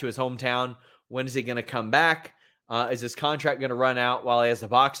come back to his hometown, when is he going to come back? Is his contract going to run out while he has the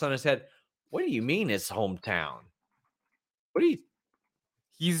box on his head? What do you mean his hometown?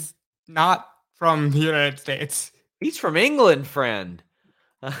 He's not from the United States. He's from England, friend.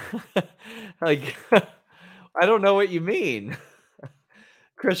 I don't know what you mean.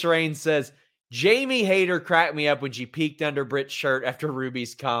 Chris Rain says, Jamie Hayter cracked me up when she peeked under Britt's shirt after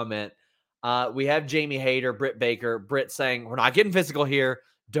Ruby's comment. We have Jamie Hayter, Britt Baker, Britt saying, we're not getting physical here.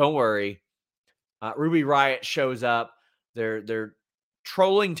 Don't worry. Ruby Riott shows up. They're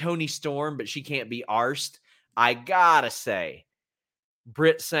trolling Toni Storm, but she can't be arsed. I gotta say,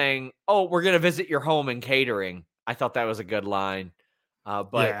 Britt saying, oh, we're going to visit your home and catering. I thought that was a good line.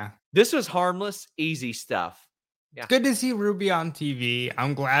 But This was harmless, easy stuff. Yeah. It's good to see Ruby on TV.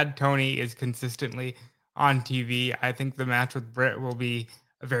 I'm glad Toni is consistently on TV. I think the match with Britt will be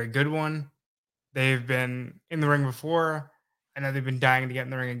a very good one. They've been in the ring before. I know they've been dying to get in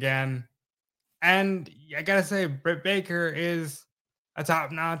the ring again. And I gotta say, Britt Baker is a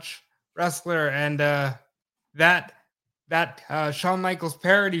top-notch wrestler, and that Shawn Michaels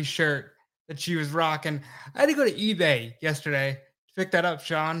parody shirt that she was rocking, I had to go to eBay yesterday to pick that up,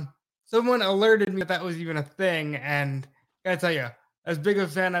 Sean. Someone alerted me that was even a thing, and I gotta tell you, as big a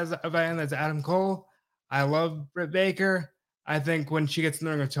fan as I am as Adam Cole, I love Britt Baker. I think when she gets in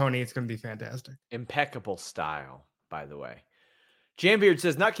the ring with Toni, it's gonna be fantastic. Impeccable style, by the way. Jambeard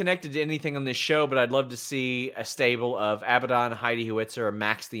says, not connected to anything on this show, but I'd love to see a stable of Abaddon, Heidi Howitzer, or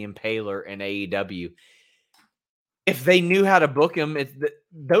Max the Impaler in AEW. If they knew how to book him,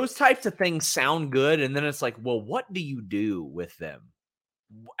 those types of things sound good. And then it's like, well, what do you do with them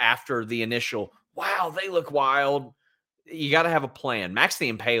after the initial, wow, they look wild? You got to have a plan. Max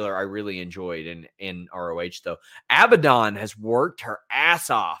the Impaler, I really enjoyed in ROH, though. Abaddon has worked her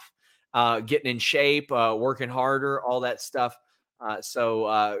ass off, getting in shape, working harder, all that stuff.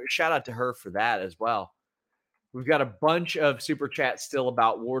 So shout out to her for that as well. We've got a bunch of super chats still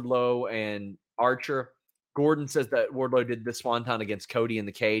about Wardlow and Archer. Gordon says that Wardlow did the swanton against Cody in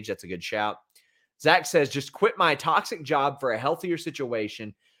the cage. That's a good shout. Zach says, just quit my toxic job for a healthier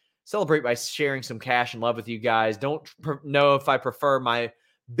situation. Celebrate by sharing some cash and love with you guys. Don't know if I prefer my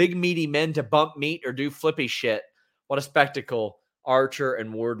big meaty men to bump meat or do flippy shit. What a spectacle Archer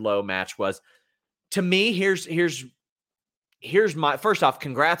and Wardlow match was. To me, here's my, first off,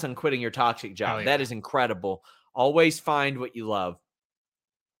 congrats on quitting your toxic job. Oh, yeah. That is incredible. Always find what you love.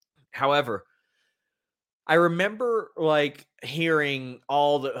 However, I remember hearing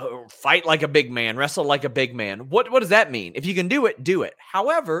all the fight like a big man, wrestle like a big man. What does that mean? If you can do it, do it.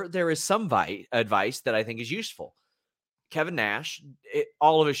 However, there is some advice that I think is useful. Kevin Nash,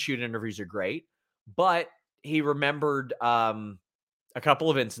 all of his shoot interviews are great, but he remembered a couple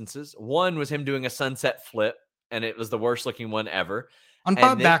of instances. One was him doing a sunset flip, and it was the worst looking one ever. On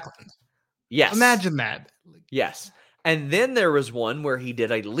Bob Backlund. Yes. Imagine that. Yes. And then there was one where he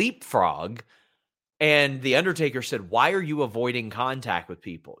did a leapfrog, and The Undertaker said, why are you avoiding contact with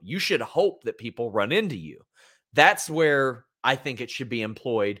people? You should hope that people run into you. That's where I think it should be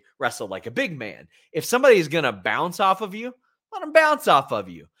employed. Wrestle like a big man. If somebody is going to bounce off of you, let them bounce off of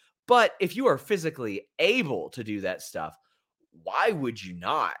you. But if you are physically able to do that stuff, why would you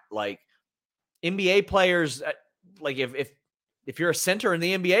not? NBA players, if you're a center in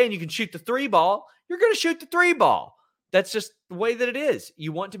the NBA and you can shoot the 3-ball, you're going to shoot the 3-ball. That's just the way that it is.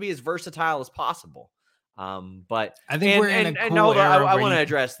 You want to be as versatile as possible. But I think we're in a cool hold on, era I where want to you-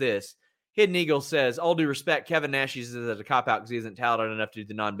 address this. Hidden Eagle says, all due respect, Kevin Nash uses it as a cop-out because he isn't talented enough to do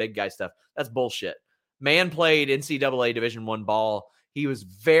the non-big guy stuff. That's bullshit. Man played NCAA Division I ball. He was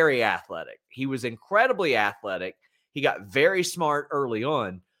very athletic. He was incredibly athletic. He got very smart early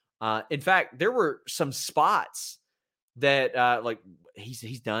on. In fact, there were some spots that like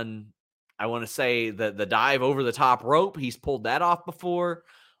he's done, I want to say the dive over the top rope. He's pulled that off before.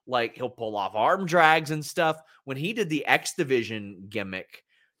 Like he'll pull off arm drags and stuff. When he did the X Division gimmick,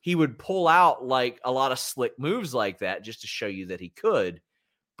 he would pull out like a lot of slick moves like that just to show you that he could.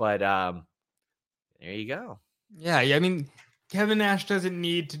 But there you go. Yeah, I mean, Kevin Nash doesn't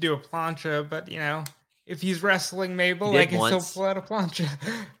need to do a plancha, but if he's wrestling Mabel, I can still pull out a plancha.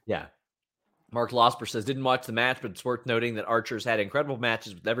 Yeah. Mark Losper says, didn't watch the match, but it's worth noting that Archer's had incredible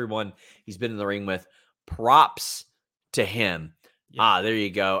matches with everyone he's been in the ring with. Props to him. Yeah. There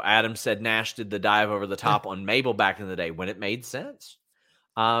you go. Adam said Nash did the dive over the top on Mabel back in the day when it made sense.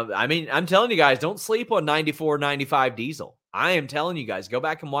 I mean, I'm telling you guys, don't sleep on 94, 95 Diesel. I am telling you guys, go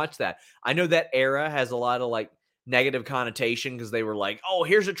back and watch that. I know that era has a lot of like negative connotation because they were like, oh,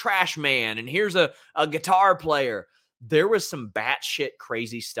 here's a trash man and here's a guitar player. There was some batshit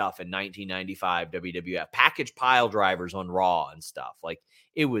crazy stuff in 1995 WWF. Package pile drivers on Raw and stuff. Like,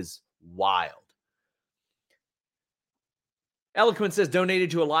 it was wild. Eloquent says, donated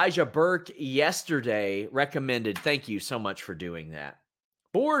to Elijah Burke yesterday. Recommended. Thank you so much for doing that.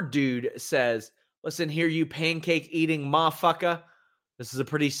 Bored Dude says, listen here, you pancake eating motherfucker. This is a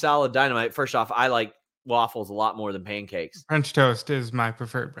pretty solid Dynamite. First off, I like waffles a lot more than pancakes. French toast is my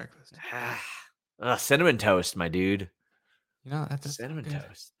preferred breakfast. Cinnamon toast, my dude. That's cinnamon good.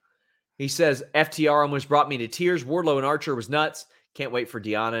 toast. He says, FTR almost brought me to tears. Wardlow and Archer was nuts. Can't wait for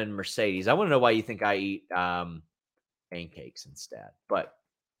Deanna and Mercedes. I want to know why you think I eat pancakes instead. But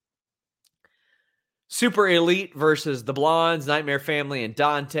Super Elite versus the Blondes, Nightmare Family, and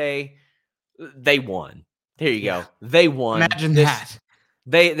Dante. They won. Here you go. They won. Imagine that.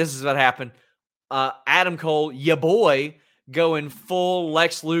 This is what happened. Adam Cole, ya boy, going full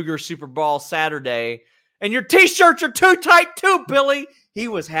Lex Luger Super Bowl Saturday. And your t-shirts are too tight too, Billy. He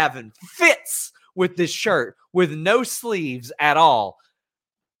was having fits with this shirt with no sleeves at all.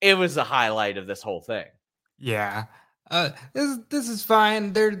 It was a highlight of this whole thing. Yeah. This is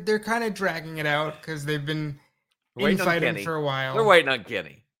fine. They're kind of dragging it out because they've been infighting for a while. They're waiting on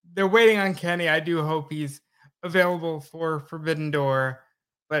Kenny. They're waiting on Kenny. I do hope he's available for Forbidden Door.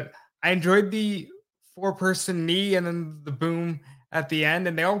 But I enjoyed the 4-person knee and then the boom at the end.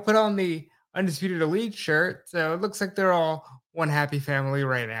 And they all put on the Undisputed Elite shirt. So it looks like they're all one happy family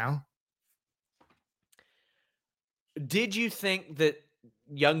right now. Did you think that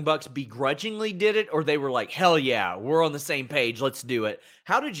Young Bucks begrudgingly did it, or they were like, hell yeah, we're on the same page, let's do it?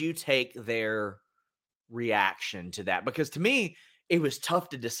 How did you take their reaction to that? Because to me, it was tough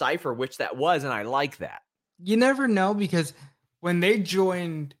to decipher which that was, and I like that. You never know, because when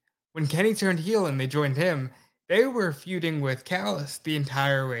Kenny turned heel and they joined him, they were feuding with Callis the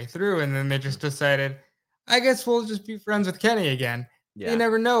entire way through, and then they just decided, I guess we'll just be friends with Kenny again. Yeah. You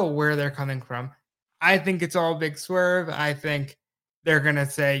never know where they're coming from. I think it's all big swerve. I think they're going to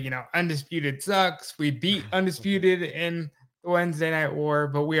say, Undisputed sucks. We beat Undisputed in the Wednesday Night War,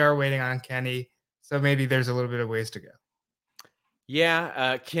 but we are waiting on Kenny. So maybe there's a little bit of ways to go.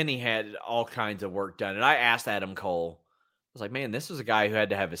 Yeah, Kenny had all kinds of work done. And I asked Adam Cole, I was like, man, this is a guy who had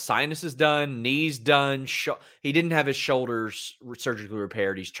to have his sinuses done, knees done. He didn't have his shoulders surgically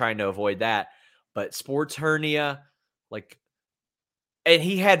repaired. He's trying to avoid that. But sports hernia, and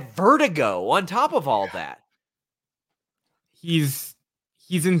he had vertigo on top of all that. He's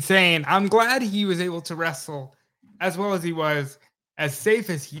insane. I'm glad he was able to wrestle as well as he was, as safe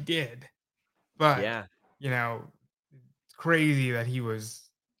as he did. But, yeah, it's crazy that he was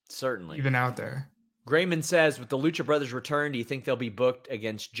certainly even out there. Grayman says, with the Lucha Brothers return, do you think they'll be booked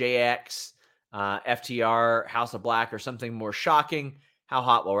against JX, FTR, House of Black, or something more shocking? How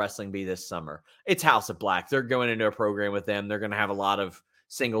hot will wrestling be this summer? It's House of Black. They're going into a program with them. They're going to have a lot of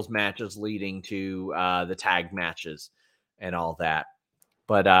singles matches leading to the tag matches and all that.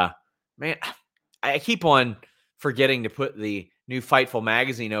 But, man, I keep on forgetting to put the new Fightful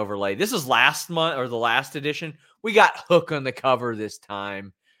magazine overlay. This is last month, or the last edition. We got Hook on the cover this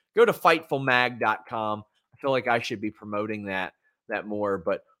time. Go to FightfulMag.com. I feel like I should be promoting that more.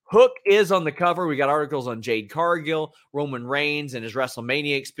 But Hook is on the cover. We got articles on Jade Cargill, Roman Reigns and his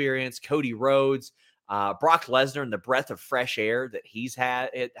WrestleMania experience, Cody Rhodes, Brock Lesnar and the breath of fresh air that he's had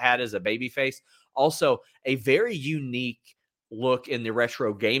as a babyface. Also, a very unique look in the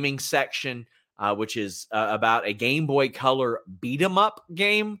retro gaming section, which is about a Game Boy Color beat-em-up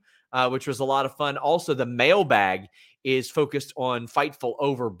game which was a lot of fun. Also, the mailbag is focused on Fightful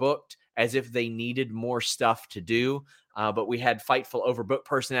Overbooked, as if they needed more stuff to do. But we had Fightful Overbooked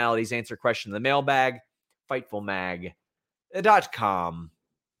personalities answer questions in the mailbag, FightfulMag.com.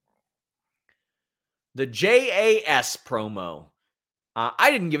 The JAS promo.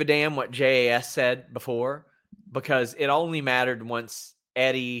 I didn't give a damn what JAS said before, because it only mattered once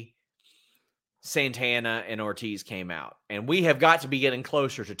Eddie, Santana, and Ortiz came out. And we have got to be getting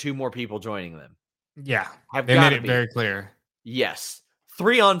closer to 2 more people joining them. Yeah. Have They got made to it be. very clear. Yes.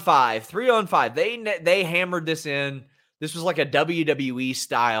 3-on-5. 3-on-5. They hammered this in. This was like a WWE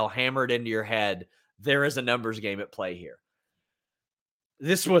style hammered into your head. There is a numbers game at play here.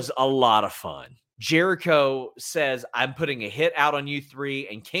 This was a lot of fun. Jericho says, I'm putting a hit out on you 3,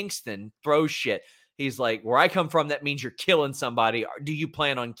 and Kingston throws shit. He's like, where I come from, that means you're killing somebody. Do you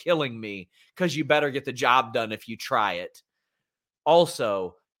plan on killing me? Because you better get the job done if you try it.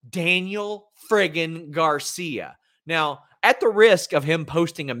 Also, Daniel friggin' Garcia. Now, at the risk of him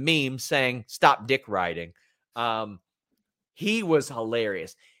posting a meme saying, stop dick riding, he was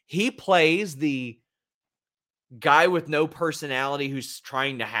hilarious. He plays the guy with no personality who's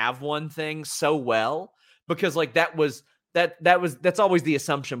trying to have one thing so well, because like that's always the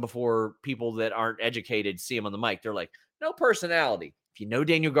assumption before people that aren't educated see him on the mic. They're like, no personality. If you know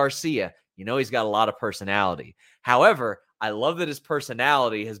Daniel Garcia, you know he's got a lot of personality. However, I love that his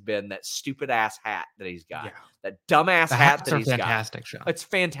personality has been that stupid ass hat that he's got. Yeah. That dumbass The hat hats that are he's fantastic, got. Sean. It's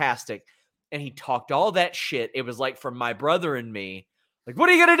fantastic. And he talked all that shit. It was like from my brother and me. Like, what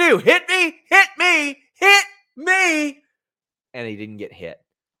are you going to do? Hit me? Hit me? Hit me? And he didn't get hit.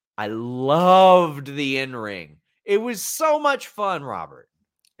 I loved the in-ring. It was so much fun, Robert.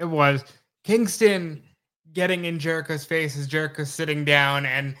 It was. Kingston getting in Jericho's face as Jericho's sitting down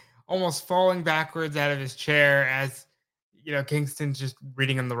and almost falling backwards out of his chair as, Kingston's just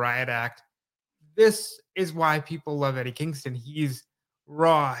reading him the riot act. This is why people love Eddie Kingston. He's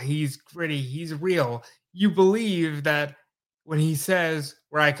raw. He's gritty. He's real. You believe that when he says,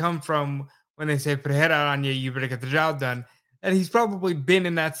 where I come from, when they say put a head out on you, you better get the job done, and he's probably been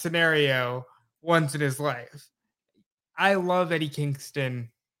in that scenario once in his life. I love Eddie Kingston.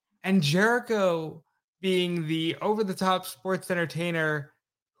 And Jericho being the over-the-top sports entertainer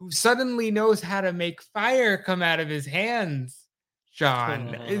who suddenly knows how to make fire come out of his hands,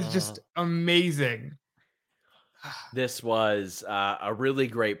 Sean, is just amazing. This was a really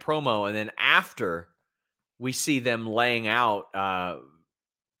great promo. And then after, we see them laying out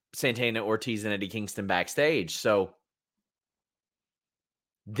Santana, Ortiz, and Eddie Kingston backstage. So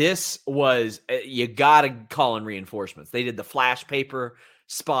this was, you got to call in reinforcements. They did the flash paper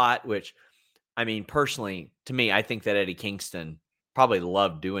spot, which, I mean, personally, to me, I think that Eddie Kingston probably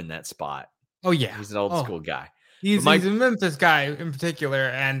loved doing that spot. Oh, yeah. He's an old school guy. He's a Memphis guy in particular,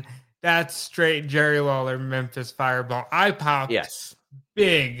 and that's straight Jerry Lawler Memphis Fireball. I popped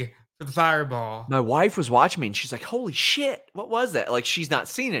big for the Fireball. My wife was watching me, and she's like, holy shit, what was that? Like, she's not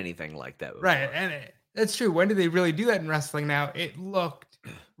seen anything like that before. Right, and that's true. When do they really do that in wrestling now? It looked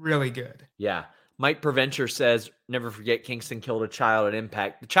really good. Yeah. Mike Preventure says, never forget Kingston killed a child at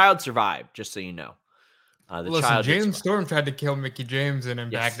Impact. The child survived, just so you know. Listen, James Storm tried to kill Mickey James in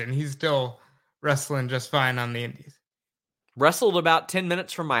Impact, and he's still wrestling just fine on the indies. Wrestled about 10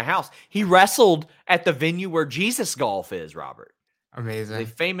 minutes from my house. He wrestled at the venue where Jesus Golf is, Robert. Amazing. The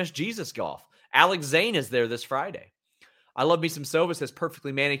famous Jesus Golf. Alex Zane is there this Friday. I love me some Sova says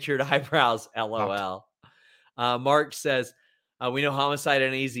perfectly manicured eyebrows. LOL. Mark says, we know Homicide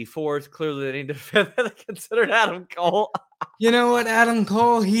and Easy fourth. Clearly they need to defend that. I considered Adam Cole. You know what, Adam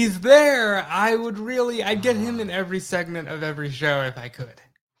Cole? He's there. I'd get him in every segment of every show if I could.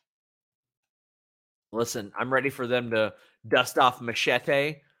 Listen, I'm ready for them to dust off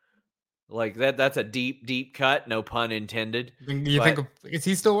Machete. Like that's a deep, deep cut. No pun intended. Is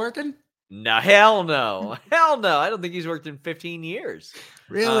he still working? No, hell no. Hell no. I don't think he's worked in 15 years.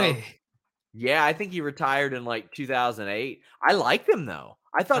 Really? Yeah, I think he retired in like 2008. I liked him though.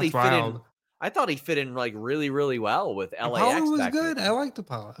 I thought he fit in like really, really well with LAX. Apollo was good. I liked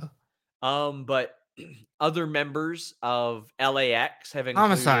Apollo. But other members of LAX have included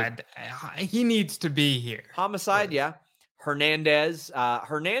Homicide. He needs to be here. Homicide, yeah. Hernandez, a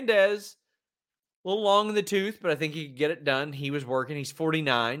little long in the tooth, but I think he could get it done. He was working. He's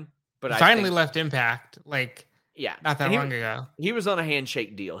 49, but he finally left Impact. Not that long ago. He was on a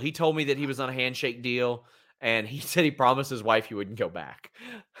handshake deal. He told me that he was on a handshake deal, and he said he promised his wife he wouldn't go back.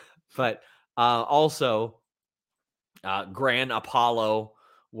 But also, Gran Apollo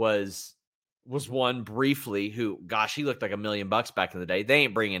was one briefly who, gosh, he looked like $1 million back in the day. They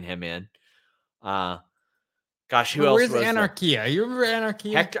ain't bringing him in. Gosh, who else Where's was there? Anarchia? You remember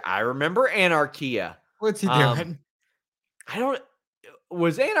Anarchia? Hector, I remember Anarchia. What's he doing?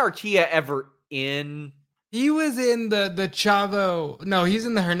 Was Anarchia ever in? He was in the Chavo. No, he's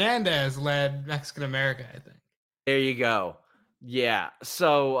in the Hernandez-led Mexican America, I think. There you go. Yeah.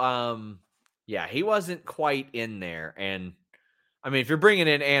 So, yeah, he wasn't quite in there. And I mean, if you're bringing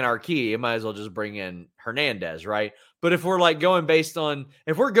in Anarchy, you might as well just bring in Hernandez, right? But if we're going based on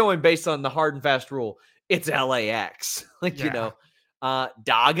the hard and fast rule, it's LAX. Daga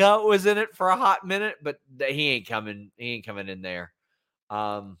was in it for a hot minute, but he ain't coming in there.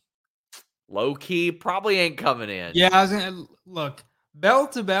 Low key probably ain't coming in. Yeah, I was gonna look bell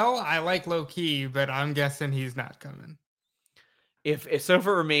to bell. I like Low Key, but I'm guessing he's not coming. If so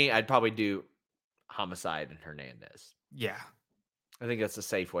for me, I'd probably do Homicide and Hernandez. Yeah, I think that's a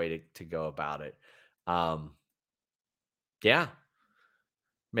safe way to go about it. Yeah,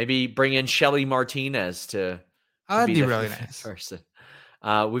 maybe bring in Shelly Martinez to that'd be the really nice person.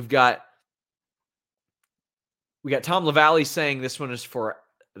 We got Tom LaValle saying this one is for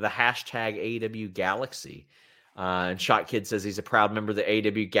the hashtag AEW Galaxy. And Shot Kid says he's a proud member of the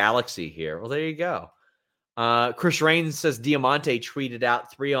AEW Galaxy here. Well, there you go. Chris Raines says Diamante tweeted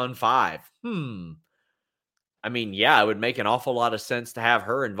out 3-on-5. I mean, yeah, it would make an awful lot of sense to have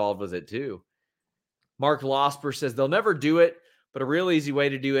her involved with it too. Mark Losper says they'll never do it, but a real easy way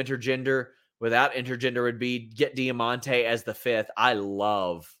to do intergender without intergender would be get Diamante as the 5th. I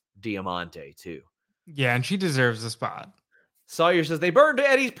love Diamante too. Yeah, and she deserves a spot. Sawyer says they burned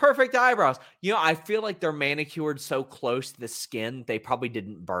Eddie's perfect eyebrows. I feel like they're manicured so close to the skin, they probably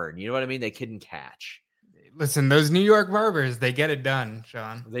didn't burn. You know what I mean? They couldn't catch. Listen, those New York barbers, they get it done,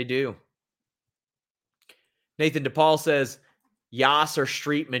 Sean. They do. Nathan DePaul says, Yas are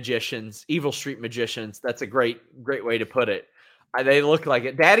street magicians, evil street magicians. That's a great way to put it. They look like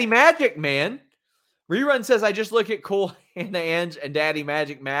it. Daddy Magic, man. Rerun says, I just look at Cool Hannah Ange and Daddy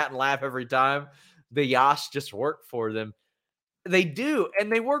Magic Matt and laugh every time. The Yas just work for them. They do,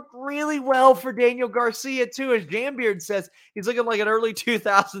 and they work really well for Daniel Garcia, too. As Jambeard says, he's looking like an early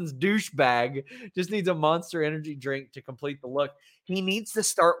 2000s douchebag. Just needs a Monster Energy drink to complete the look. He needs to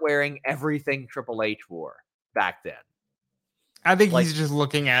start wearing everything Triple H wore back then. I think he's just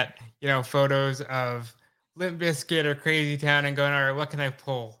looking at, photos of Limp Bizkit or Crazy Town and going, all right, what can I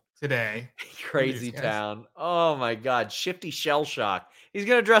pull today? Crazy Town. Oh, my God. Shifty Shell Shock. He's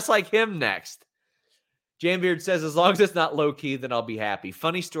going to dress like him next. Jambeard says, as long as it's not Low Key, then I'll be happy.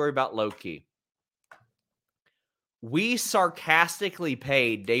 Funny story about Low Key. We sarcastically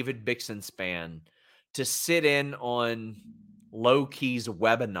paid David Bixenspan to sit in on Low Key's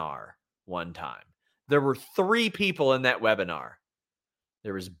webinar one time. There were 3 people in that webinar.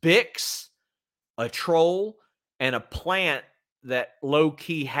 There was Bix, a troll, and a plant that Low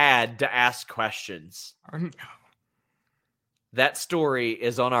Key had to ask questions. That story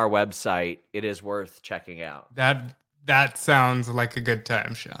is on our website. It is worth checking out. That sounds like a good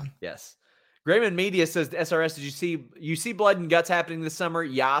time, Sean. Yes. Grayman Media says, SRS, did you see Blood and Guts happening this summer?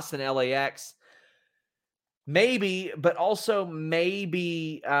 Yas and LAX. Maybe, but also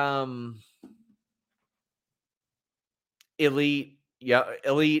maybe Elite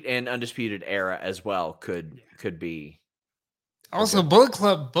and Undisputed Era as well could be. Also, okay.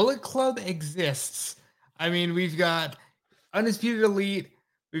 Bullet Club exists. I mean, we've got Undisputed Elite,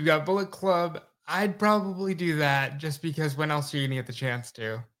 we've got Bullet Club. I'd probably do that just because when else are you going to get the chance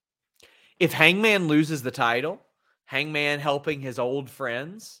to? If Hangman loses the title, Hangman helping his old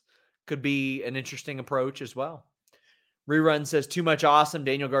friends could be an interesting approach as well. Rerun says, too much awesome.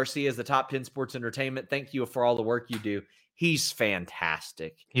 Daniel Garcia is the top 10 sports entertainment. Thank you for all the work you do. He's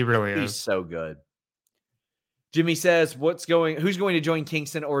fantastic. He really is. He's so good. Jimmy says, who's going to join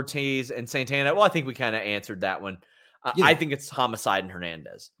Kingston, Ortiz, and Santana? Well, I think we kind of answered that one. Yeah. I think it's Homicide and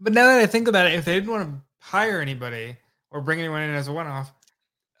Hernandez. But now that I think about it, if they didn't want to hire anybody or bring anyone in as a one-off,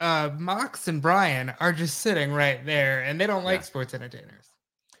 Mox and Brian are just sitting right there, and they don't like sports entertainers.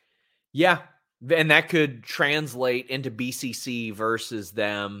 Yeah, and that could translate into BCC versus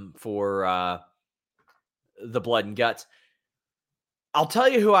them for the Blood and Guts. I'll tell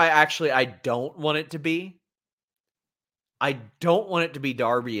you who I don't want it to be. I don't want it to be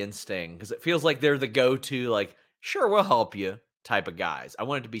Darby and Sting because it feels like they're the go-to, sure, we'll help you type of guys. I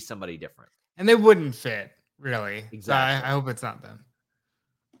want it to be somebody different. And they wouldn't fit, really. Exactly. So I hope it's not them.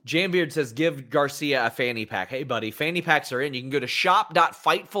 Jambeard says, give Garcia a fanny pack. Hey, buddy, fanny packs are in. You can go to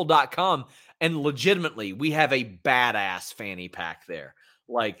shop.fightful.com, and legitimately, we have a badass fanny pack there.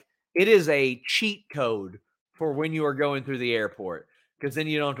 It is a cheat code for when you are going through the airport because then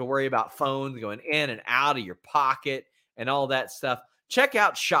you don't have to worry about phones going in and out of your pocket and all that stuff. check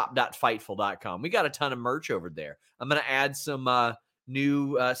out shop.fightful.com. We got a ton of merch over there. I'm going to add some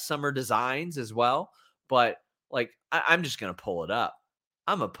new summer designs as well. But like, I'm just going to pull it up.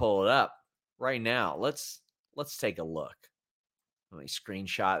 I'm going to pull it up right now. Let's take a look. Let me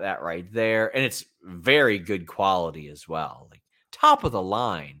screenshot that right there. And it's very good quality as well. Like top of the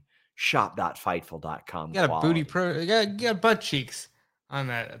line, shop.fightful.com. You got a booty pro. You got butt cheeks on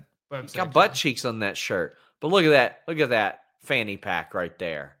that website. Got butt cheeks on that shirt. But look at that. Look at that fanny pack right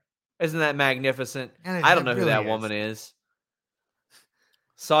there. Isn't that magnificent? I don't know who that woman is.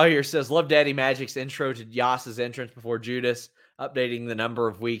 Sawyer says, love Daddy Magic's intro to Yas's entrance before Judas, updating the number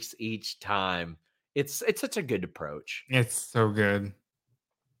of weeks each time. It's such a good approach. It's so good.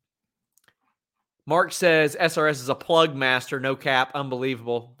 Mark says, SRS is a plug master, no cap,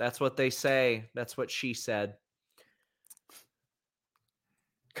 unbelievable. That's what they say. That's what she said.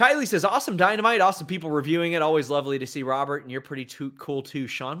 Kylie says, awesome Dynamite, awesome people reviewing it. Always lovely to see Robert, and you're pretty cool too,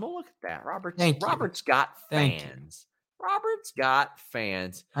 Sean. Well, look at that. Robert's got fans. Robert's got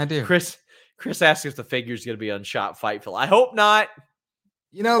fans. I do. Chris asks if the figure's going to be on Shop Fightful. I hope not.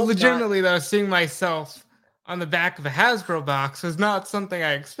 You know, legitimately, though, seeing myself on the back of a Hasbro box was not something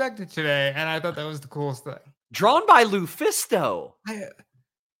I expected today, and I thought that was the coolest thing. Drawn by Lufisto.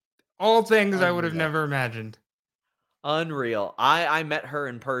 All things I would have never imagined. Unreal. I met her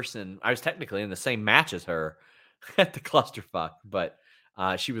in person. I was technically in the same match as her at the Clusterfuck, but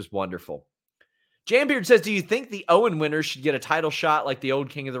she was wonderful. Jambeard says, do you think the Owen winners should get a title shot like the old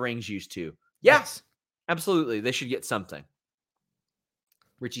King of the Rings used to? Yes, absolutely. They should get something.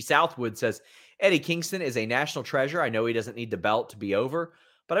 Richie Southwood says, Eddie Kingston is a national treasure. I know he doesn't need the belt to be over,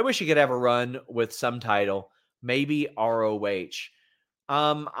 but I wish he could have a run with some title, maybe ROH.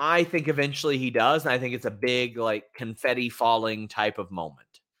 I think eventually he does, and I think it's a big, like, confetti falling type of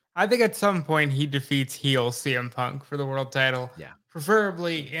moment. I think at some point he defeats heel CM Punk for the world title. Yeah.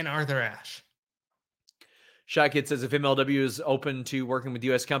 Preferably in Arthur Ashe. Shot Kid says if MLW is open to working with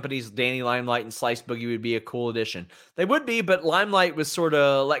U.S. companies, Danny Limelight and Slice Boogie would be a cool addition. They would be, but Limelight was sort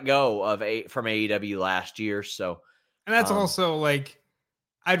of let go of from AEW last year. So, and that's also like,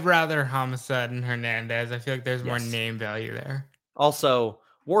 I'd rather Homicide and Hernandez. I feel like there's more name value there. Also,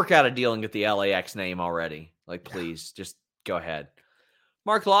 work out a deal and get the LAX name already. Like, please, just go ahead.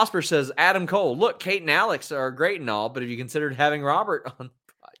 Mark Losper says, Adam Cole, look, Kate and Alex are great and all, but have you considered having Robert on?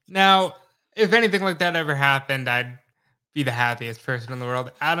 Now, if anything like that ever happened, I'd be the happiest person in the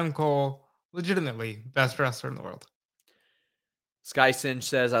world. Adam Cole, legitimately, best wrestler in the world. Sky Singe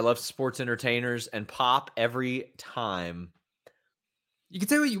says, I love sports entertainers and pop every time. You can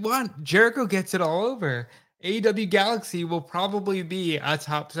say what you want. Jericho gets it all over. AEW Galaxy will probably be a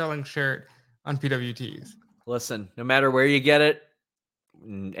top-selling shirt on PWTs. Listen, no matter where you get it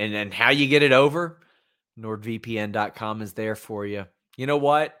and how you get it over, NordVPN.com is there for you. You know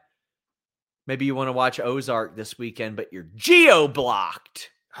what? Maybe you want to watch Ozark this weekend, but you're geo-blocked.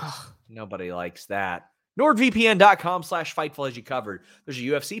 Nobody likes that. NordVPN.com/Fightful as you covered. There's a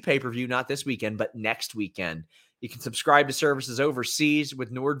UFC pay-per-view, not this weekend, but next weekend. You can subscribe to services overseas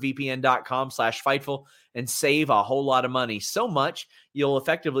with NordVPN.com/Fightful and save a whole lot of money. So much, you'll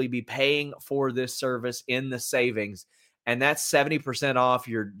effectively be paying for this service in the savings. And that's 70% off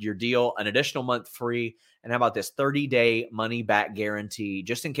your deal, an additional month free. And how about this 30-day money-back guarantee?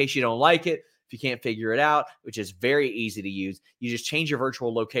 Just in case you don't like it, if you can't figure it out, which is very easy to use, you just change your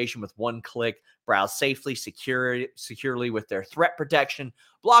virtual location with one click, browse safely, securely with their threat protection,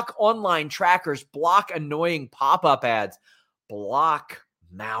 block online trackers, block annoying pop-up ads, block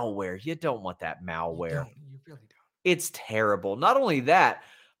malware. You don't want that malware. You really don't. It's terrible. Not only that,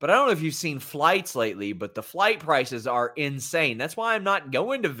 but I don't know if you've seen flights lately, but the flight prices are insane. That's why I'm not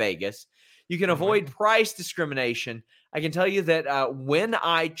going to Vegas. You can avoid price discrimination. I can tell you that when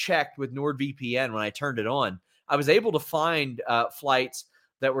I checked with NordVPN, when I turned it on, I was able to find flights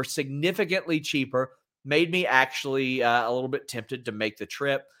that were significantly cheaper, made me actually a little bit tempted to make the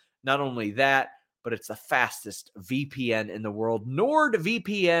trip. Not only that, but it's the fastest VPN in the world.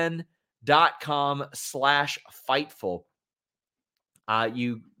 NordVPN.com/Fightful.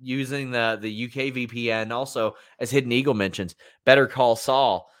 You using the UK VPN also, as Hidden Eagle mentions, Better Call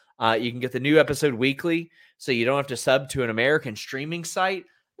Saul. You can get the new episode weekly, so you don't have to sub to an American streaming site.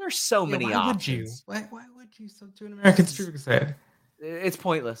 There's so many options. Why would you sub to an American streaming site? It's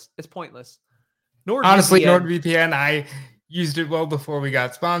pointless. It's pointless. Honestly, NordVPN, I used it well before we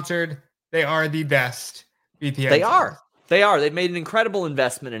got sponsored. They are the best VPN. They are. They've made an incredible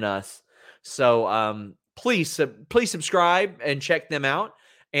investment in us. So please subscribe and check them out.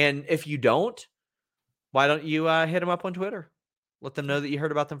 And if you don't, why don't you hit them up on Twitter? Let them know that you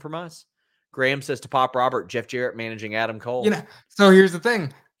heard about them from us. Graham says to Pop Robert, Jeff Jarrett managing Adam Cole. So here's the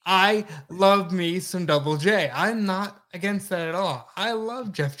thing. I love me some Double J. I'm not against that at all. I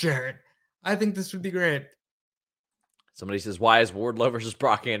love Jeff Jarrett. I think this would be great. Somebody says, why is Wardlow versus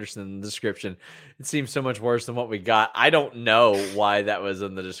Brock Anderson in the description? It seems so much worse than what we got. I don't know why that was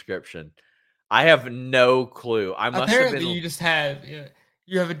in the description. I have no clue. Apparently, you just had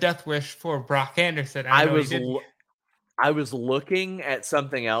you have a death wish for Brock Anderson. I was looking at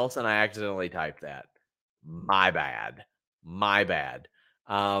something else and I accidentally typed that. My bad.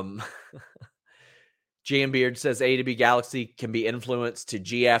 Jan Beard says A to B Galaxy can be influenced to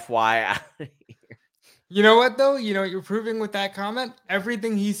GFY. You know what, though? You know what you're proving with that comment?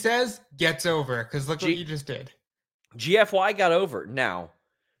 Everything he says gets over, because look what you just did. GFY got over. Now,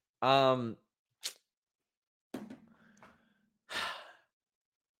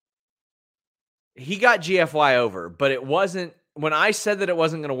 he got GFY over, but it wasn't, when I said that it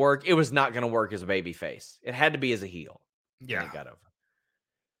wasn't going to work, it was not going to work as a babyface. It had to be as a heel. Yeah. He got over.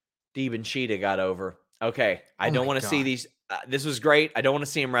 Deeb and Cheetah got over. Okay. I don't want to see these. This was great. I don't want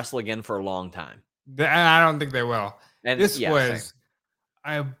to see him wrestle again for a long time. I don't think they will. And this was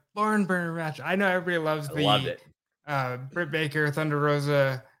same. a barn burner match. I know everybody loves loved it. Britt Baker, Thunder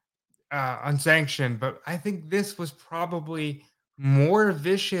Rosa, unsanctioned, but I think this was probably more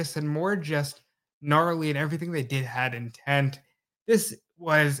vicious and more just gnarly, and everything they did had intent. This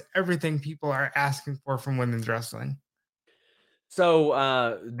was everything people are asking for from women's wrestling.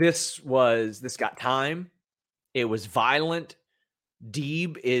 So this got time. It was violent.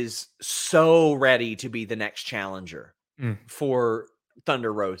 Deeb is so ready to be the next challenger for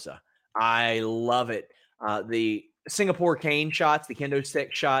Thunder Rosa. I love it. The Singapore cane shots, the kendo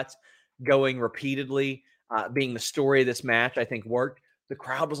stick shots going repeatedly, being the story of this match, I think worked. The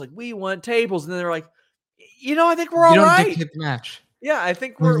crowd was like, we want tables. And then they're like, I think we're all right. Dictate the match. Yeah, I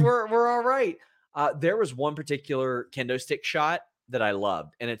think we're all right. There was one particular kendo stick shot that I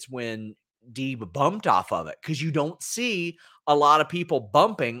loved, and it's when Deeb bumped off of it, because you don't see a lot of people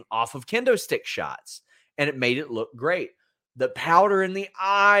bumping off of kendo stick shots, and it made it look great. The powder in the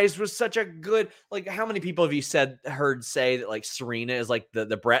eyes was such a good, like, how many people have you heard say that like Serena is like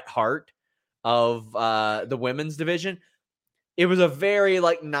the Bret Hart of the women's division? It was a very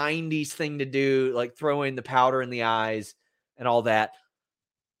like 90s thing to do, like throwing the powder in the eyes and all that.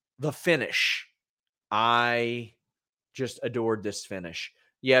 The finish, I just adored this finish.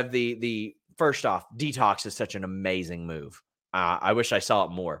 You have the first off, Detox is such an amazing move. I wish I saw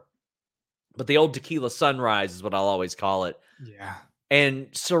it more. But the old Tequila Sunrise is what I'll always call it. Yeah. And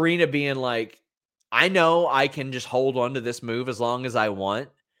Serena being like, I know I can just hold on to this move as long as I want,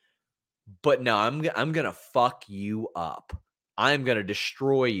 but no, I'm going to fuck you up. I'm going to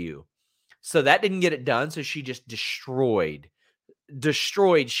destroy you. So that didn't get it done. So she just destroyed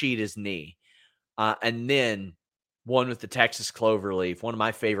Sheeta's knee. And then one with the Texas Cloverleaf, one of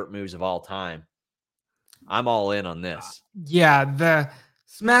my favorite moves of all time. I'm all in on this. Yeah, the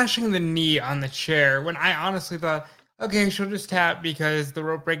smashing the knee on the chair, when I honestly thought, okay, she'll just tap because the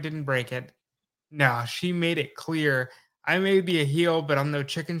rope break didn't break it. No, she made it clear. I may be a heel, but I'm no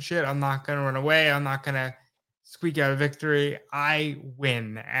chicken shit. I'm not going to run away. I'm not going to squeak out a victory. I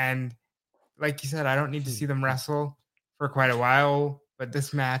win. And like you said, I don't need to see them wrestle for quite a while, but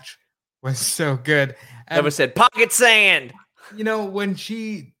this match was so good. Ever said pocket sand. When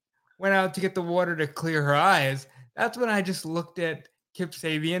she went out to get the water to clear her eyes, that's when I just looked at Kip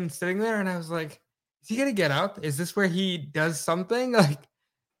Sabian sitting there and I was like, is he gonna get up? Is this where he does something? Like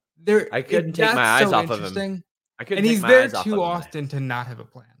I couldn't take my eyes off of him. And he's there too often to not have a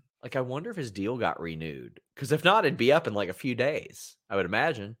plan. Like, I wonder if his deal got renewed, because if not, it'd be up in like a few days, I would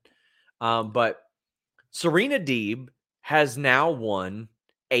imagine. But Serena Deeb has now won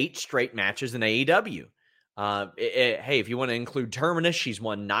 8 straight matches in AEW. Hey, if you want to include Terminus, she's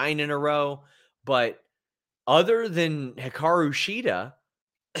won 9 in a row. But other than Hikaru Shida,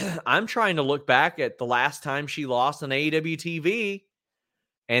 I'm trying to look back at the last time she lost on AEW TV,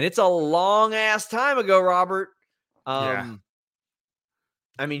 and it's a long ass time ago, Robert. Yeah.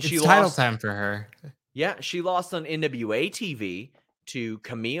 I mean, she lost title time for her. Yeah, she lost on NWA TV to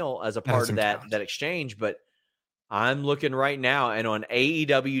Camille as a part of that exchange. But I'm looking right now, and on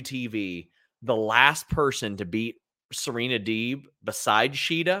AEW TV, the last person to beat Serena Deeb besides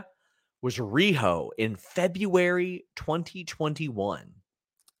Shida was Riho in February 2021.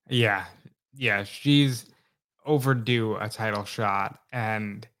 Yeah, she's overdue a title shot,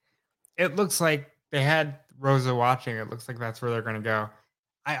 and it looks like they had Rosa watching. It looks like that's where they're going to go.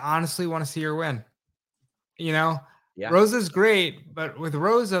 I honestly want to see her win. Yeah. Rosa's great, but with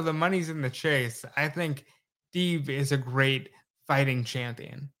Rosa, the money's in the chase. I think Deeb is a great fighting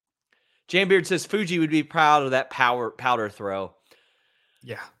champion. Jambeard says Fuji would be proud of that powder throw.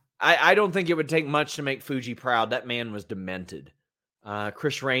 Yeah. I don't think it would take much to make Fuji proud. That man was demented.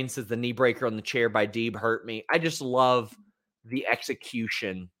 Chris Rain says the knee breaker on the chair by Deeb hurt me. I just love the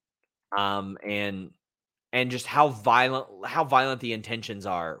execution, and just how violent the intentions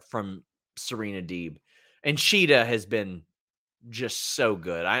are from Serena Deeb. And Shida has been just so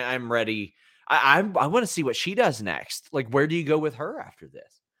good. I'm ready. I want to see what she does next. Like, where do you go with her after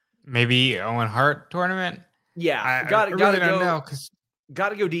this? Maybe Owen Hart tournament. Yeah, I really don't know, because got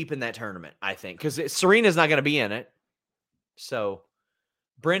to go deep in that tournament, I think, because Serena's not going to be in it. So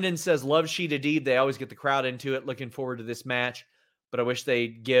Brendan says, love Shida Deeb. They always get the crowd into it. Looking forward to this match, but I wish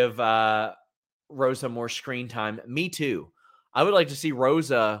they'd give Rosa more screen time. Me too. I would like to see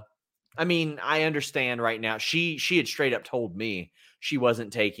Rosa. I mean, I understand right now. She had straight up told me she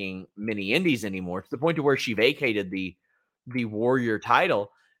wasn't taking mini indies anymore, to the point to where she vacated the Warrior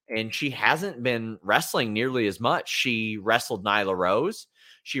title. And she hasn't been wrestling nearly as much. She wrestled Nyla Rose.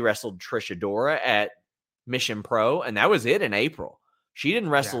 She wrestled Trisha Dora at Mission Pro. And that was it in April. She didn't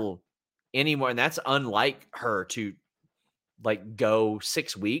wrestle anymore. And that's unlike her to like go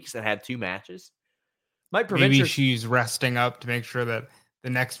 6 weeks and have 2 matches. Maybe she's resting up to make sure that the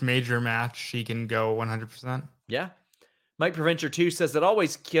next major match she can go 100%. Yeah. Mike Preventure 2 says it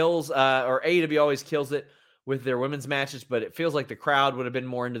always kills, or AEW always kills it with their women's matches, but it feels like the crowd would have been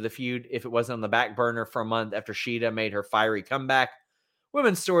more into the feud if it wasn't on the back burner for a month after Shida made her fiery comeback.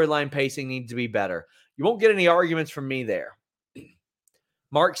 Women's storyline pacing needs to be better. You won't get any arguments from me there.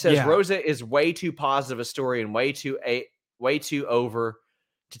 Mark says Rosa is way too positive a story and way too over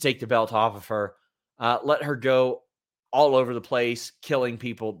to take the belt off of her. Let her go all over the place, killing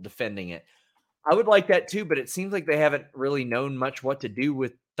people, defending it. I would like that too, but it seems like they haven't really known much what to do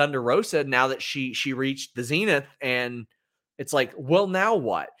with Thunder Rosa now that she reached the zenith, and it's like, well, now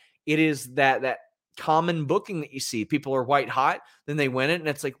what? It is that common booking that you see. People are white hot, then they win it, and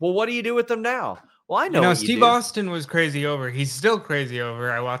it's like, well, what do you do with them now? Well, I know. Steve Austin was crazy over. He's still crazy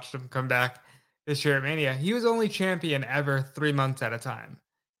over. I watched him come back this year at Mania. He was only champion ever 3 months at a time.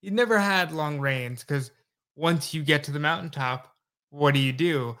 He never had long reigns because once you get to the mountaintop, what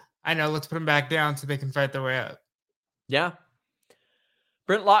do? I know, let's put them back down so they can fight their way up. Yeah.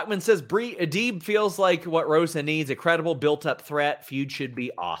 Brent Lockman says, Deeb feels like what Rosa needs, a credible built-up threat. Feud should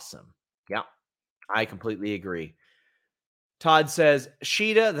be awesome. Yeah, I completely agree. Todd says,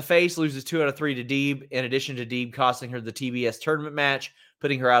 Shida, the face, loses 2 out of 3 to Deeb, in addition to Deeb costing her the TBS tournament match,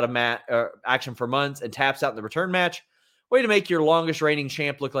 putting her out of action for months, and taps out in the return match. Way to make your longest reigning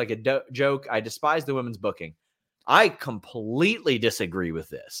champ look like a joke. I despise the women's booking. I completely disagree with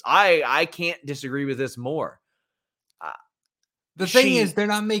this. I can't disagree with this more. The thing is, they're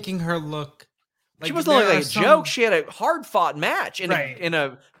not making her look like she wasn't like a joke. She had a hard-fought match in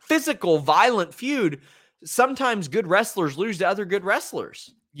a physical, violent feud. Sometimes good wrestlers lose to other good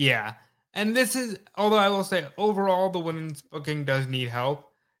wrestlers. Yeah. And this is, although I will say, overall, the women's booking does need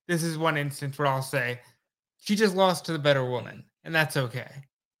help. This is one instance where I'll say, she just lost to the better woman, and that's okay.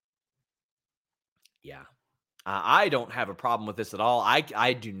 Yeah. I don't have a problem with this at all.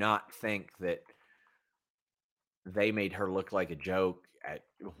 I do not think that they made her look like a joke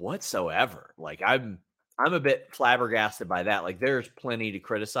whatsoever. Like, I'm a bit flabbergasted by that. Like, there's plenty to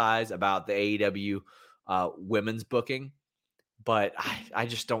criticize about the AEW women's booking, but I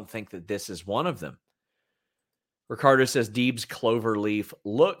just don't think that this is one of them. Ricardo says Deeb's clover leaf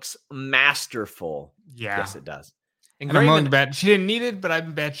looks masterful. Yeah. Yes, it does. And I'm willing to bet she didn't need it, but I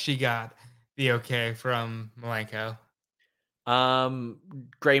bet she got the okay from Malenko.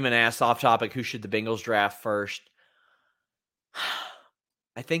 Grayman asks off topic, who should the Bengals draft first?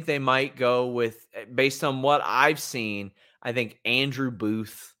 I think they might go with, based on what I've seen, I think Andrew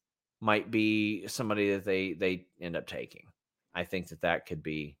Booth might be somebody that they end up taking. I think that could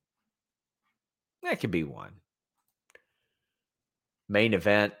be one. Main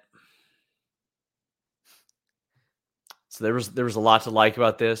event. So there was a lot to like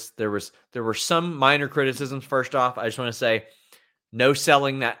about this. There were some minor criticisms. First off, I just want to say, no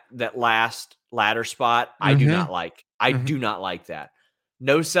selling that last ladder spot. I do not like. I do not like that.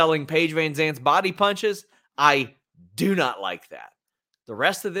 No selling Paige Van Zant's body punches. I do not like that. The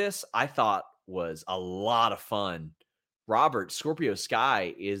rest of this I thought was a lot of fun. Robert Scorpio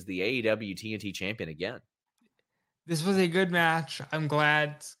Sky is the AEW TNT champion again. This was a good match. I'm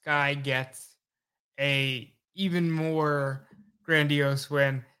glad Sky gets a even more grandiose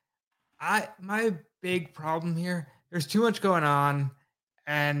win. My big problem here, there's too much going on,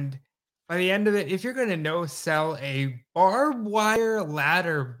 and by the end of it, if you're going to no-sell a barbed wire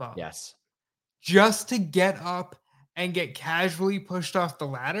ladder bump, yes, just to get up and get casually pushed off the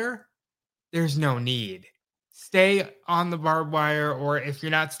ladder, there's no need. Stay on the barbed wire, or if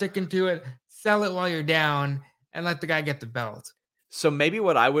you're not sticking to it, sell it while you're down and let the guy get the belt. So maybe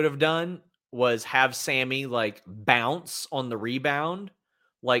what I would have done was have Sammy like bounce on the rebound.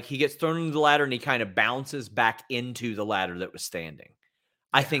 Like he gets thrown into the ladder and he kind of bounces back into the ladder that was standing.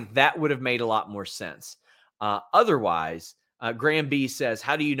 I think that would have made a lot more sense. Otherwise, Graham B says,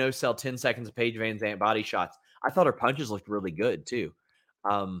 how do you no sell 10 seconds of Paige Van Zandt body shots? I thought her punches looked really good too.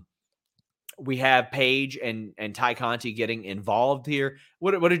 We have Paige and Ty Conti getting involved here.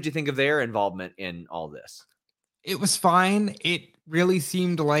 What did you think of their involvement in all this? It was fine. It really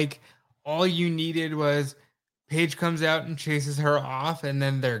seemed like all you needed was Paige comes out and chases her off, and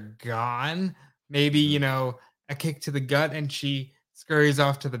then they're gone. Maybe, a kick to the gut and she scurries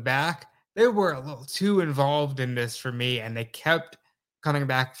off to the back. They were a little too involved in this for me, and they kept coming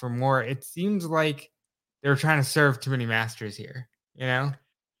back for more. It seems like they were trying to serve too many masters here,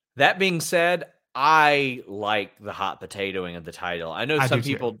 That being said, I like the hot potatoing of the title. I know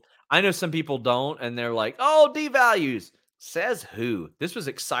some people don't, and they're like, "Oh, devalues." Says who? This was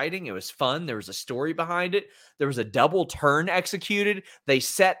exciting. It was fun. There was a story behind it. There was a double turn executed. They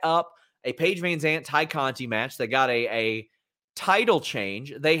set up a Paige Van Zandt Ty Conti match. They got a title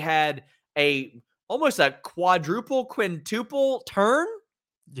change. They had almost a quintuple turn.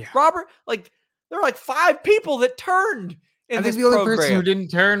 Yeah, Robert, like there were like 5 people that turned. I think the only person who didn't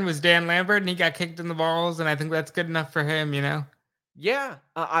turn was Dan Lambert, and he got kicked in the balls, and I think that's good enough for him, Yeah,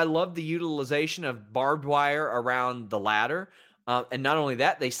 I love the utilization of barbed wire around the ladder. And not only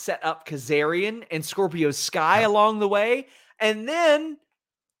that, they set up Kazarian and Scorpio Sky along the way. And then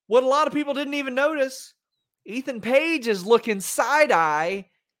what a lot of people didn't even notice, Ethan Page is looking side-eye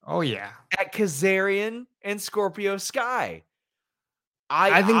at Kazarian and Scorpio Sky.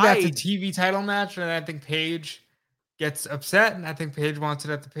 I think that's a TV title match, and I think Page gets upset, and I think Paige wants it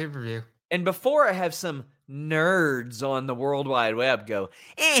at the pay-per-view. And before I have some nerds on the World Wide Web go,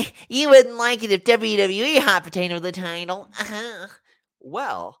 you wouldn't like it if WWE hot potato the title.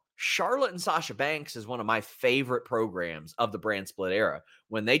 Well, Charlotte and Sasha Banks is one of my favorite programs of the brand split era.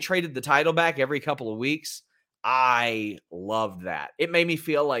 When they traded the title back every couple of weeks, I loved that. It made me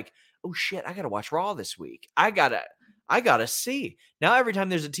feel like, oh shit, I got to watch Raw this week. I got to see. Now every time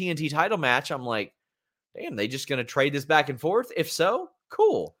there's a TNT title match, I'm like, damn, they just going to trade this back and forth? If so,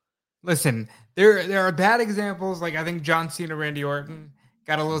 cool. Listen, there are bad examples. Like I think John Cena, Randy Orton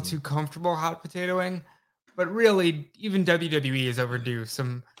got a little too comfortable hot potatoing, but really even WWE is overdue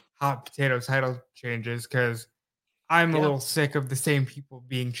some hot potato title changes because I'm a little sick of the same people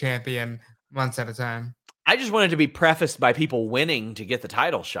being champion months at a time. I just wanted to be prefaced by people winning to get the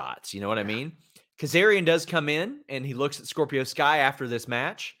title shots. You know what I mean? Kazarian does come in and he looks at Scorpio Sky after this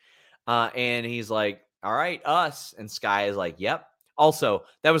match. And he's like, all right, us. And Sky is like, yep. Also,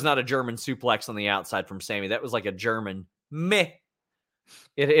 that was not a German suplex on the outside from Sammy. That was like a German meh.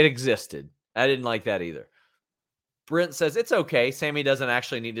 It existed. I didn't like that either. Brent says, it's okay. Sammy doesn't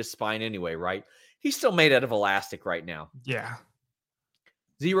actually need his spine anyway, right? He's still made out of elastic right now. Yeah.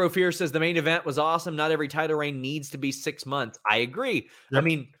 Zero Fear says, the main event was awesome. Not every title reign needs to be 6 months. I agree. Yep. I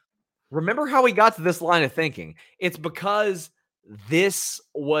mean, remember how we got to this line of thinking? It's because this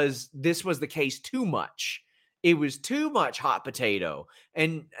was the case too much. It was too much hot potato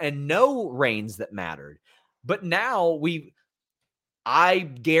and no reigns that mattered. But now I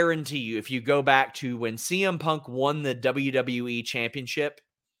guarantee you, if you go back to when CM Punk won the WWE Championship,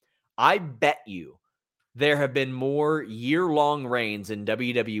 I bet you there have been more year-long reigns in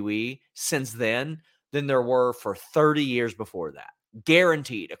WWE since then than there were for 30 years before that.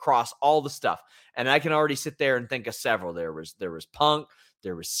 Guaranteed across all the stuff. And I can already sit there and think of several. There was Punk,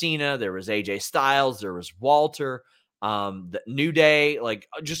 there was Cena, there was AJ Styles, there was Walter, the New Day. Like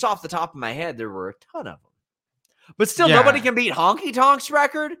just off the top of my head, there were a ton of them. But still, nobody can beat Honky Tonk's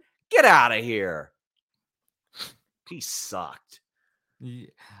record. Get out of here. He sucked.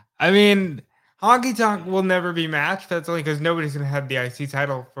 I mean, Honky Tonk will never be matched. That's only because nobody's going to have the IC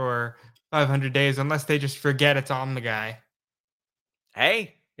title for 500 days unless they just forget it's on the guy.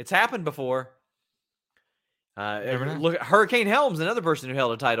 Hey, it's happened before. Look, Hurricane Helms, another person who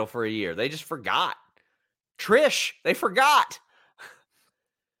held a title for a year. They just forgot. Trish, they forgot.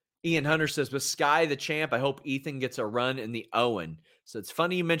 Ian Hunter says, with Sky the champ, I hope Ethan gets a run in the Owen. So it's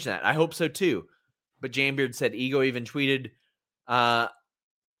funny you mention that. I hope so too. But Jambeard said Ego even tweeted when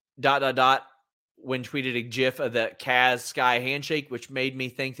tweeted a gif of the Kaz Sky handshake, which made me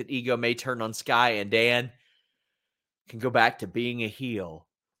think that Ego may turn on Sky and Dan can go back to being a heel.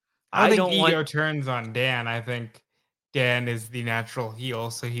 I don't think Ego turns on Dan. I think Dan is the natural heel,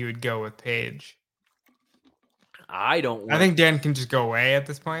 so he would go with Paige. I think Dan can just go away at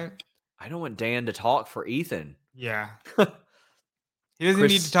this point. I don't want Dan to talk for Ethan. Yeah. He doesn't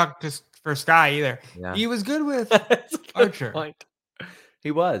need to talk for Sky either. Yeah. He was good with Archer. Point.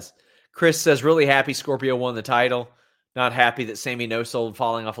 He was. Chris says, really happy Scorpio won the title. Not happy that Sammy no-sold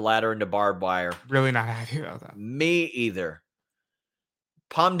falling off a ladder into barbed wire. Really not happy about that. Me either.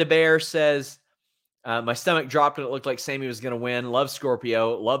 Pom de Bear says, my stomach dropped and it looked like Sammy was going to win. Love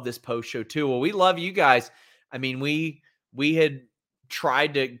Scorpio. Love this post show too. Well, we love you guys. I mean, we had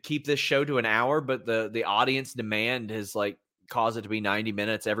tried to keep this show to an hour, but the audience demand has like caused it to be 90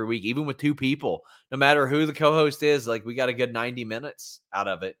 minutes every week, even with 2 people. No matter who the co-host is, like we got a good 90 minutes out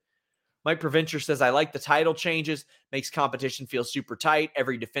of it. Mike Provencher says, I like the title changes. Makes competition feel super tight.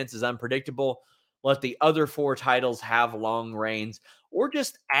 Every defense is unpredictable. Let the other 4 titles have long reigns or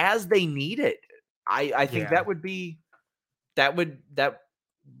just as they need it. I think that would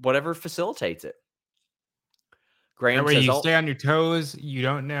whatever facilitates it. Graham that way says, you stay on your toes. You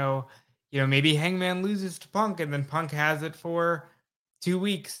don't know, maybe Hangman loses to Punk and then Punk has it for 2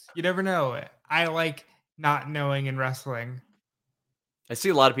 weeks. You never know. I like not knowing in wrestling. I see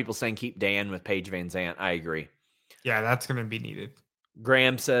a lot of people saying keep Dan with Paige Van Zant. I agree. Yeah, that's going to be needed.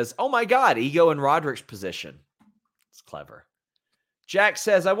 Graham says, oh my God, Ego in Roderick's position. It's clever. Jack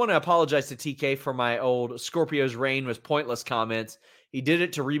says, I want to apologize to TK for my old Scorpio's reign was pointless comments. He did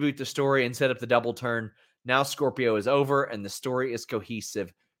it to reboot the story and set up the double turn. Now Scorpio is over and the story is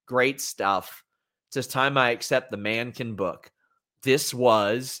cohesive. Great stuff. It's just time I accept the man can book. This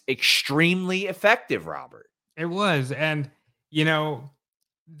was extremely effective, Robert. It was. And,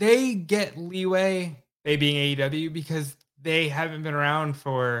 they get leeway, they being AEW, because they haven't been around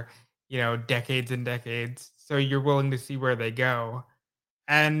for, decades and decades. So you're willing to see where they go.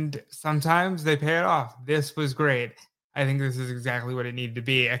 And sometimes they pay it off. This was great. I think this is exactly what it needed to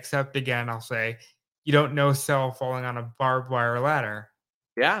be. Except, again, I'll say, you don't know Cell falling on a barbed wire ladder.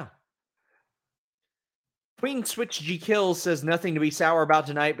 Yeah. Queen Switch G Kills says nothing to be sour about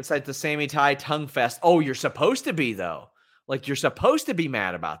tonight besides the Sammy Ty tongue fest. Oh, you're supposed to be, though. Like, you're supposed to be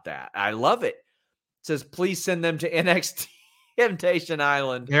mad about that. I love it. Says, please send them to NXT Temptation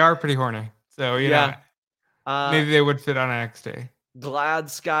Island. They are pretty horny. So, maybe they would fit on NXT. Glad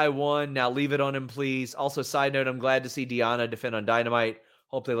Sky won. Now leave it on him, please. Also, side note, I'm glad to see Deanna defend on Dynamite.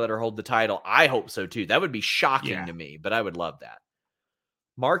 Hope they let her hold the title. I hope so, too. That would be shocking to me, but I would love that.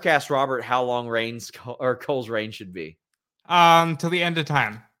 Mark asked Robert how long Cole's reign should be. Till the end of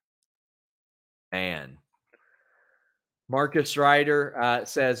time. Man. Marcus Ryder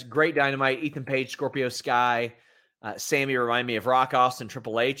says, great Dynamite. Ethan Page, Scorpio Sky. Sammy remind me of Rock Austin,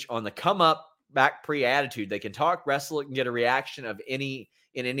 Triple H on the come up back pre-attitude. They can talk, wrestle, and get a reaction in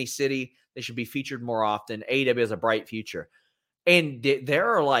any city. They should be featured more often. AEW has a bright future. And there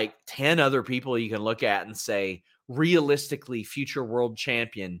are like 10 other people you can look at and say, realistically, future world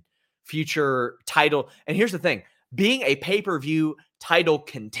champion, future title. And here's the thing, being a pay-per-view title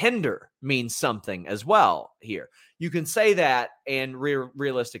contender means something as well here. You can say that and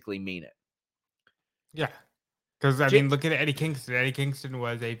realistically mean it. Yeah. Because, look at Eddie Kingston. Eddie Kingston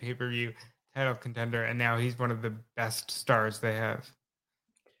was a pay-per-view title contender, and now he's one of the best stars they have.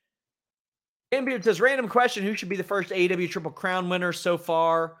 Beard says, random question, who should be the first AEW Triple Crown winner so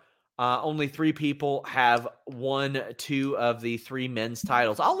far? Only 3 people have won 2 of the 3 men's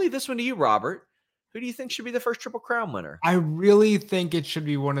titles. I'll leave this one to you, Robert. Who do you think should be the first Triple Crown winner? I really think it should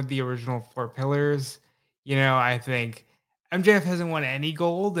be one of the original 4 pillars. I think MJF hasn't won any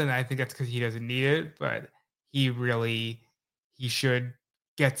gold, and I think that's because he doesn't need it, but he should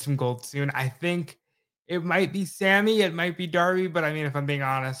get some gold soon. I think it might be Sammy, it might be Darby, but if I'm being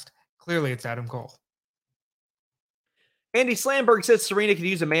honest, clearly it's Adam Cole. Andy Slamberg says Serena could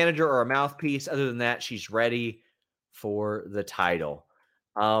use a manager or a mouthpiece. Other than that, she's ready for the title.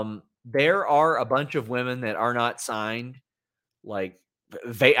 There are a bunch of women that are not signed. Like,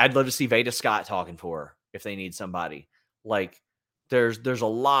 I'd love to see Veda Scott talking for her if they need somebody. Like, there's a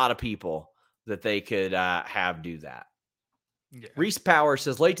lot of people that they could have do that. Yeah. Reese Power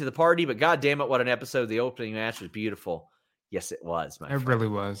says, late to the party, but God damn it, what an episode. The opening match was beautiful. Yes, it was, my friend. It really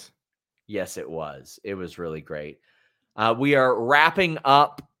was. Yes, it was. It was really great. We are wrapping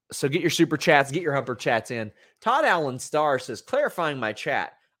up, so get your super chats, get your humper chats in. Todd Allen Starr says, clarifying my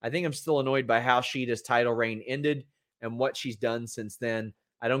chat, I think I'm still annoyed by how Sheeta's title reign ended and what she's done since then.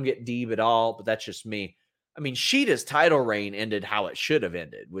 I don't get Deeb at all, but that's just me. Sheeta's title reign ended how it should have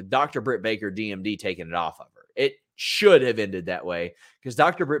ended, with Dr. Britt Baker, DMD, taking it off of her. It should have ended that way, because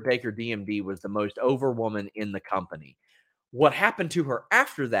Dr. Britt Baker, DMD, was the most over woman in the company. What happened to her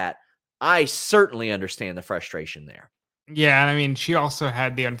after that, I certainly understand the frustration there. Yeah, and she also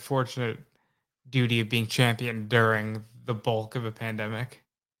had the unfortunate duty of being champion during the bulk of a pandemic.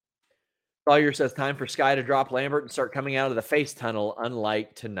 Sawyer says time for Sky to drop Lambert and start coming out of the face tunnel,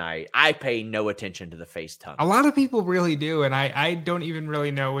 unlike tonight. I pay no attention to the face tunnel. A lot of people really do, and I don't even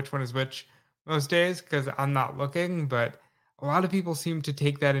really know which one is which most days because I'm not looking, but a lot of people seem to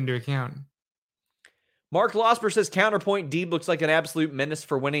take that into account. Mark Losper says counterpoint, Deeb looks like an absolute menace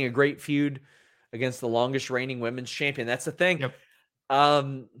for winning a great feud against the longest reigning women's champion. That's the thing. Yep.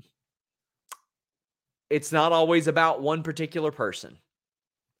 It's not always about one particular person.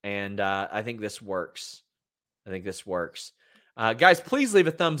 And I think this works. Guys, please leave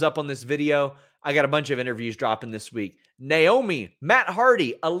a thumbs up on this video. I got a bunch of interviews dropping this week. Naomi, Matt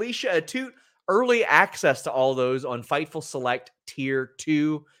Hardy, Alicia Atout, early access to all those on Fightful Select Tier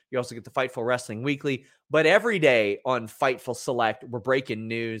 2. You also get the Fightful Wrestling Weekly. But every day on Fightful Select, we're breaking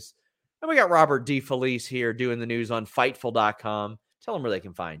news. And we got Robert DeFelice here doing the news on Fightful.com. Tell them where they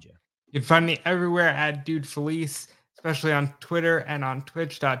can find you. You can find me everywhere at Dude Felice, especially on Twitter and on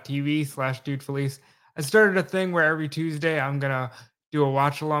twitch.tv/DudeFelice. I started a thing where every Tuesday I'm going to do a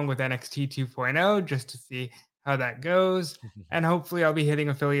watch along with NXT 2.0 just to see how that goes. And hopefully I'll be hitting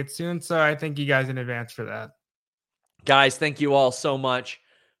affiliates soon. So I thank you guys in advance for that. Guys, thank you all so much.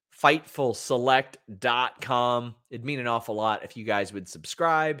 FightfulSelect.com. It'd mean an awful lot if you guys would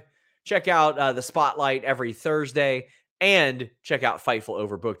subscribe. Check out the Spotlight every Thursday and check out Fightful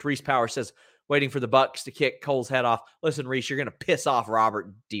Overbooked. Reese Power says, waiting for the Bucks to kick Cole's head off. Listen, Reese, you're going to piss off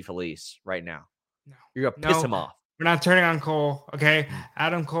Robert DeFelice right now. No. You're going to piss him off. We're not turning on Cole, okay?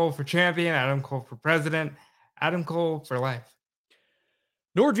 Adam Cole for champion, Adam Cole for president, Adam Cole for life.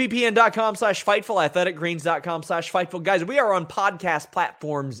 NordVPN.com/Fightful, AthleticGreens.com/Fightful. Guys, we are on podcast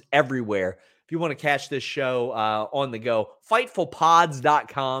platforms everywhere. If you want to catch this show on the go,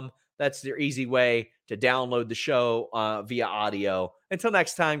 FightfulPods.com. That's their easy way to download the show via audio. Until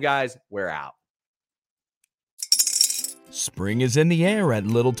next time, guys, we're out. Spring is in the air at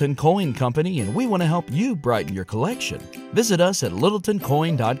Littleton Coin Company, and we want to help you brighten your collection. Visit us at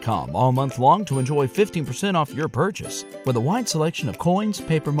littletoncoin.com all month long to enjoy 15% off your purchase. With a wide selection of coins,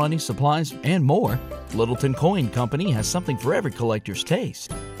 paper money, supplies, and more, Littleton Coin Company has something for every collector's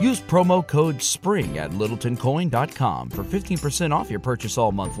taste. Use promo code SPRING at littletoncoin.com for 15% off your purchase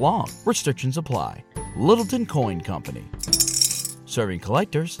all month long. Restrictions apply. Littleton Coin Company. Serving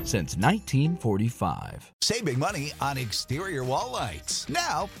collectors since 1945. Save big money on exterior wall lights.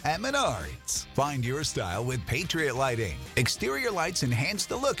 Now at Menards. Find your style with Patriot Lighting. Exterior lights enhance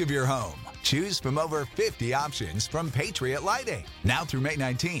the look of your home. Choose from over 50 options from Patriot Lighting. Now through May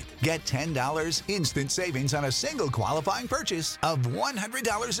 19th, get $10 instant savings on a single qualifying purchase of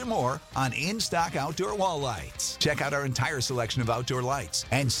 $100 or more on in-stock outdoor wall lights. Check out our entire selection of outdoor lights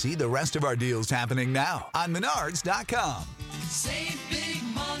and see the rest of our deals happening now on Menards.com. Save big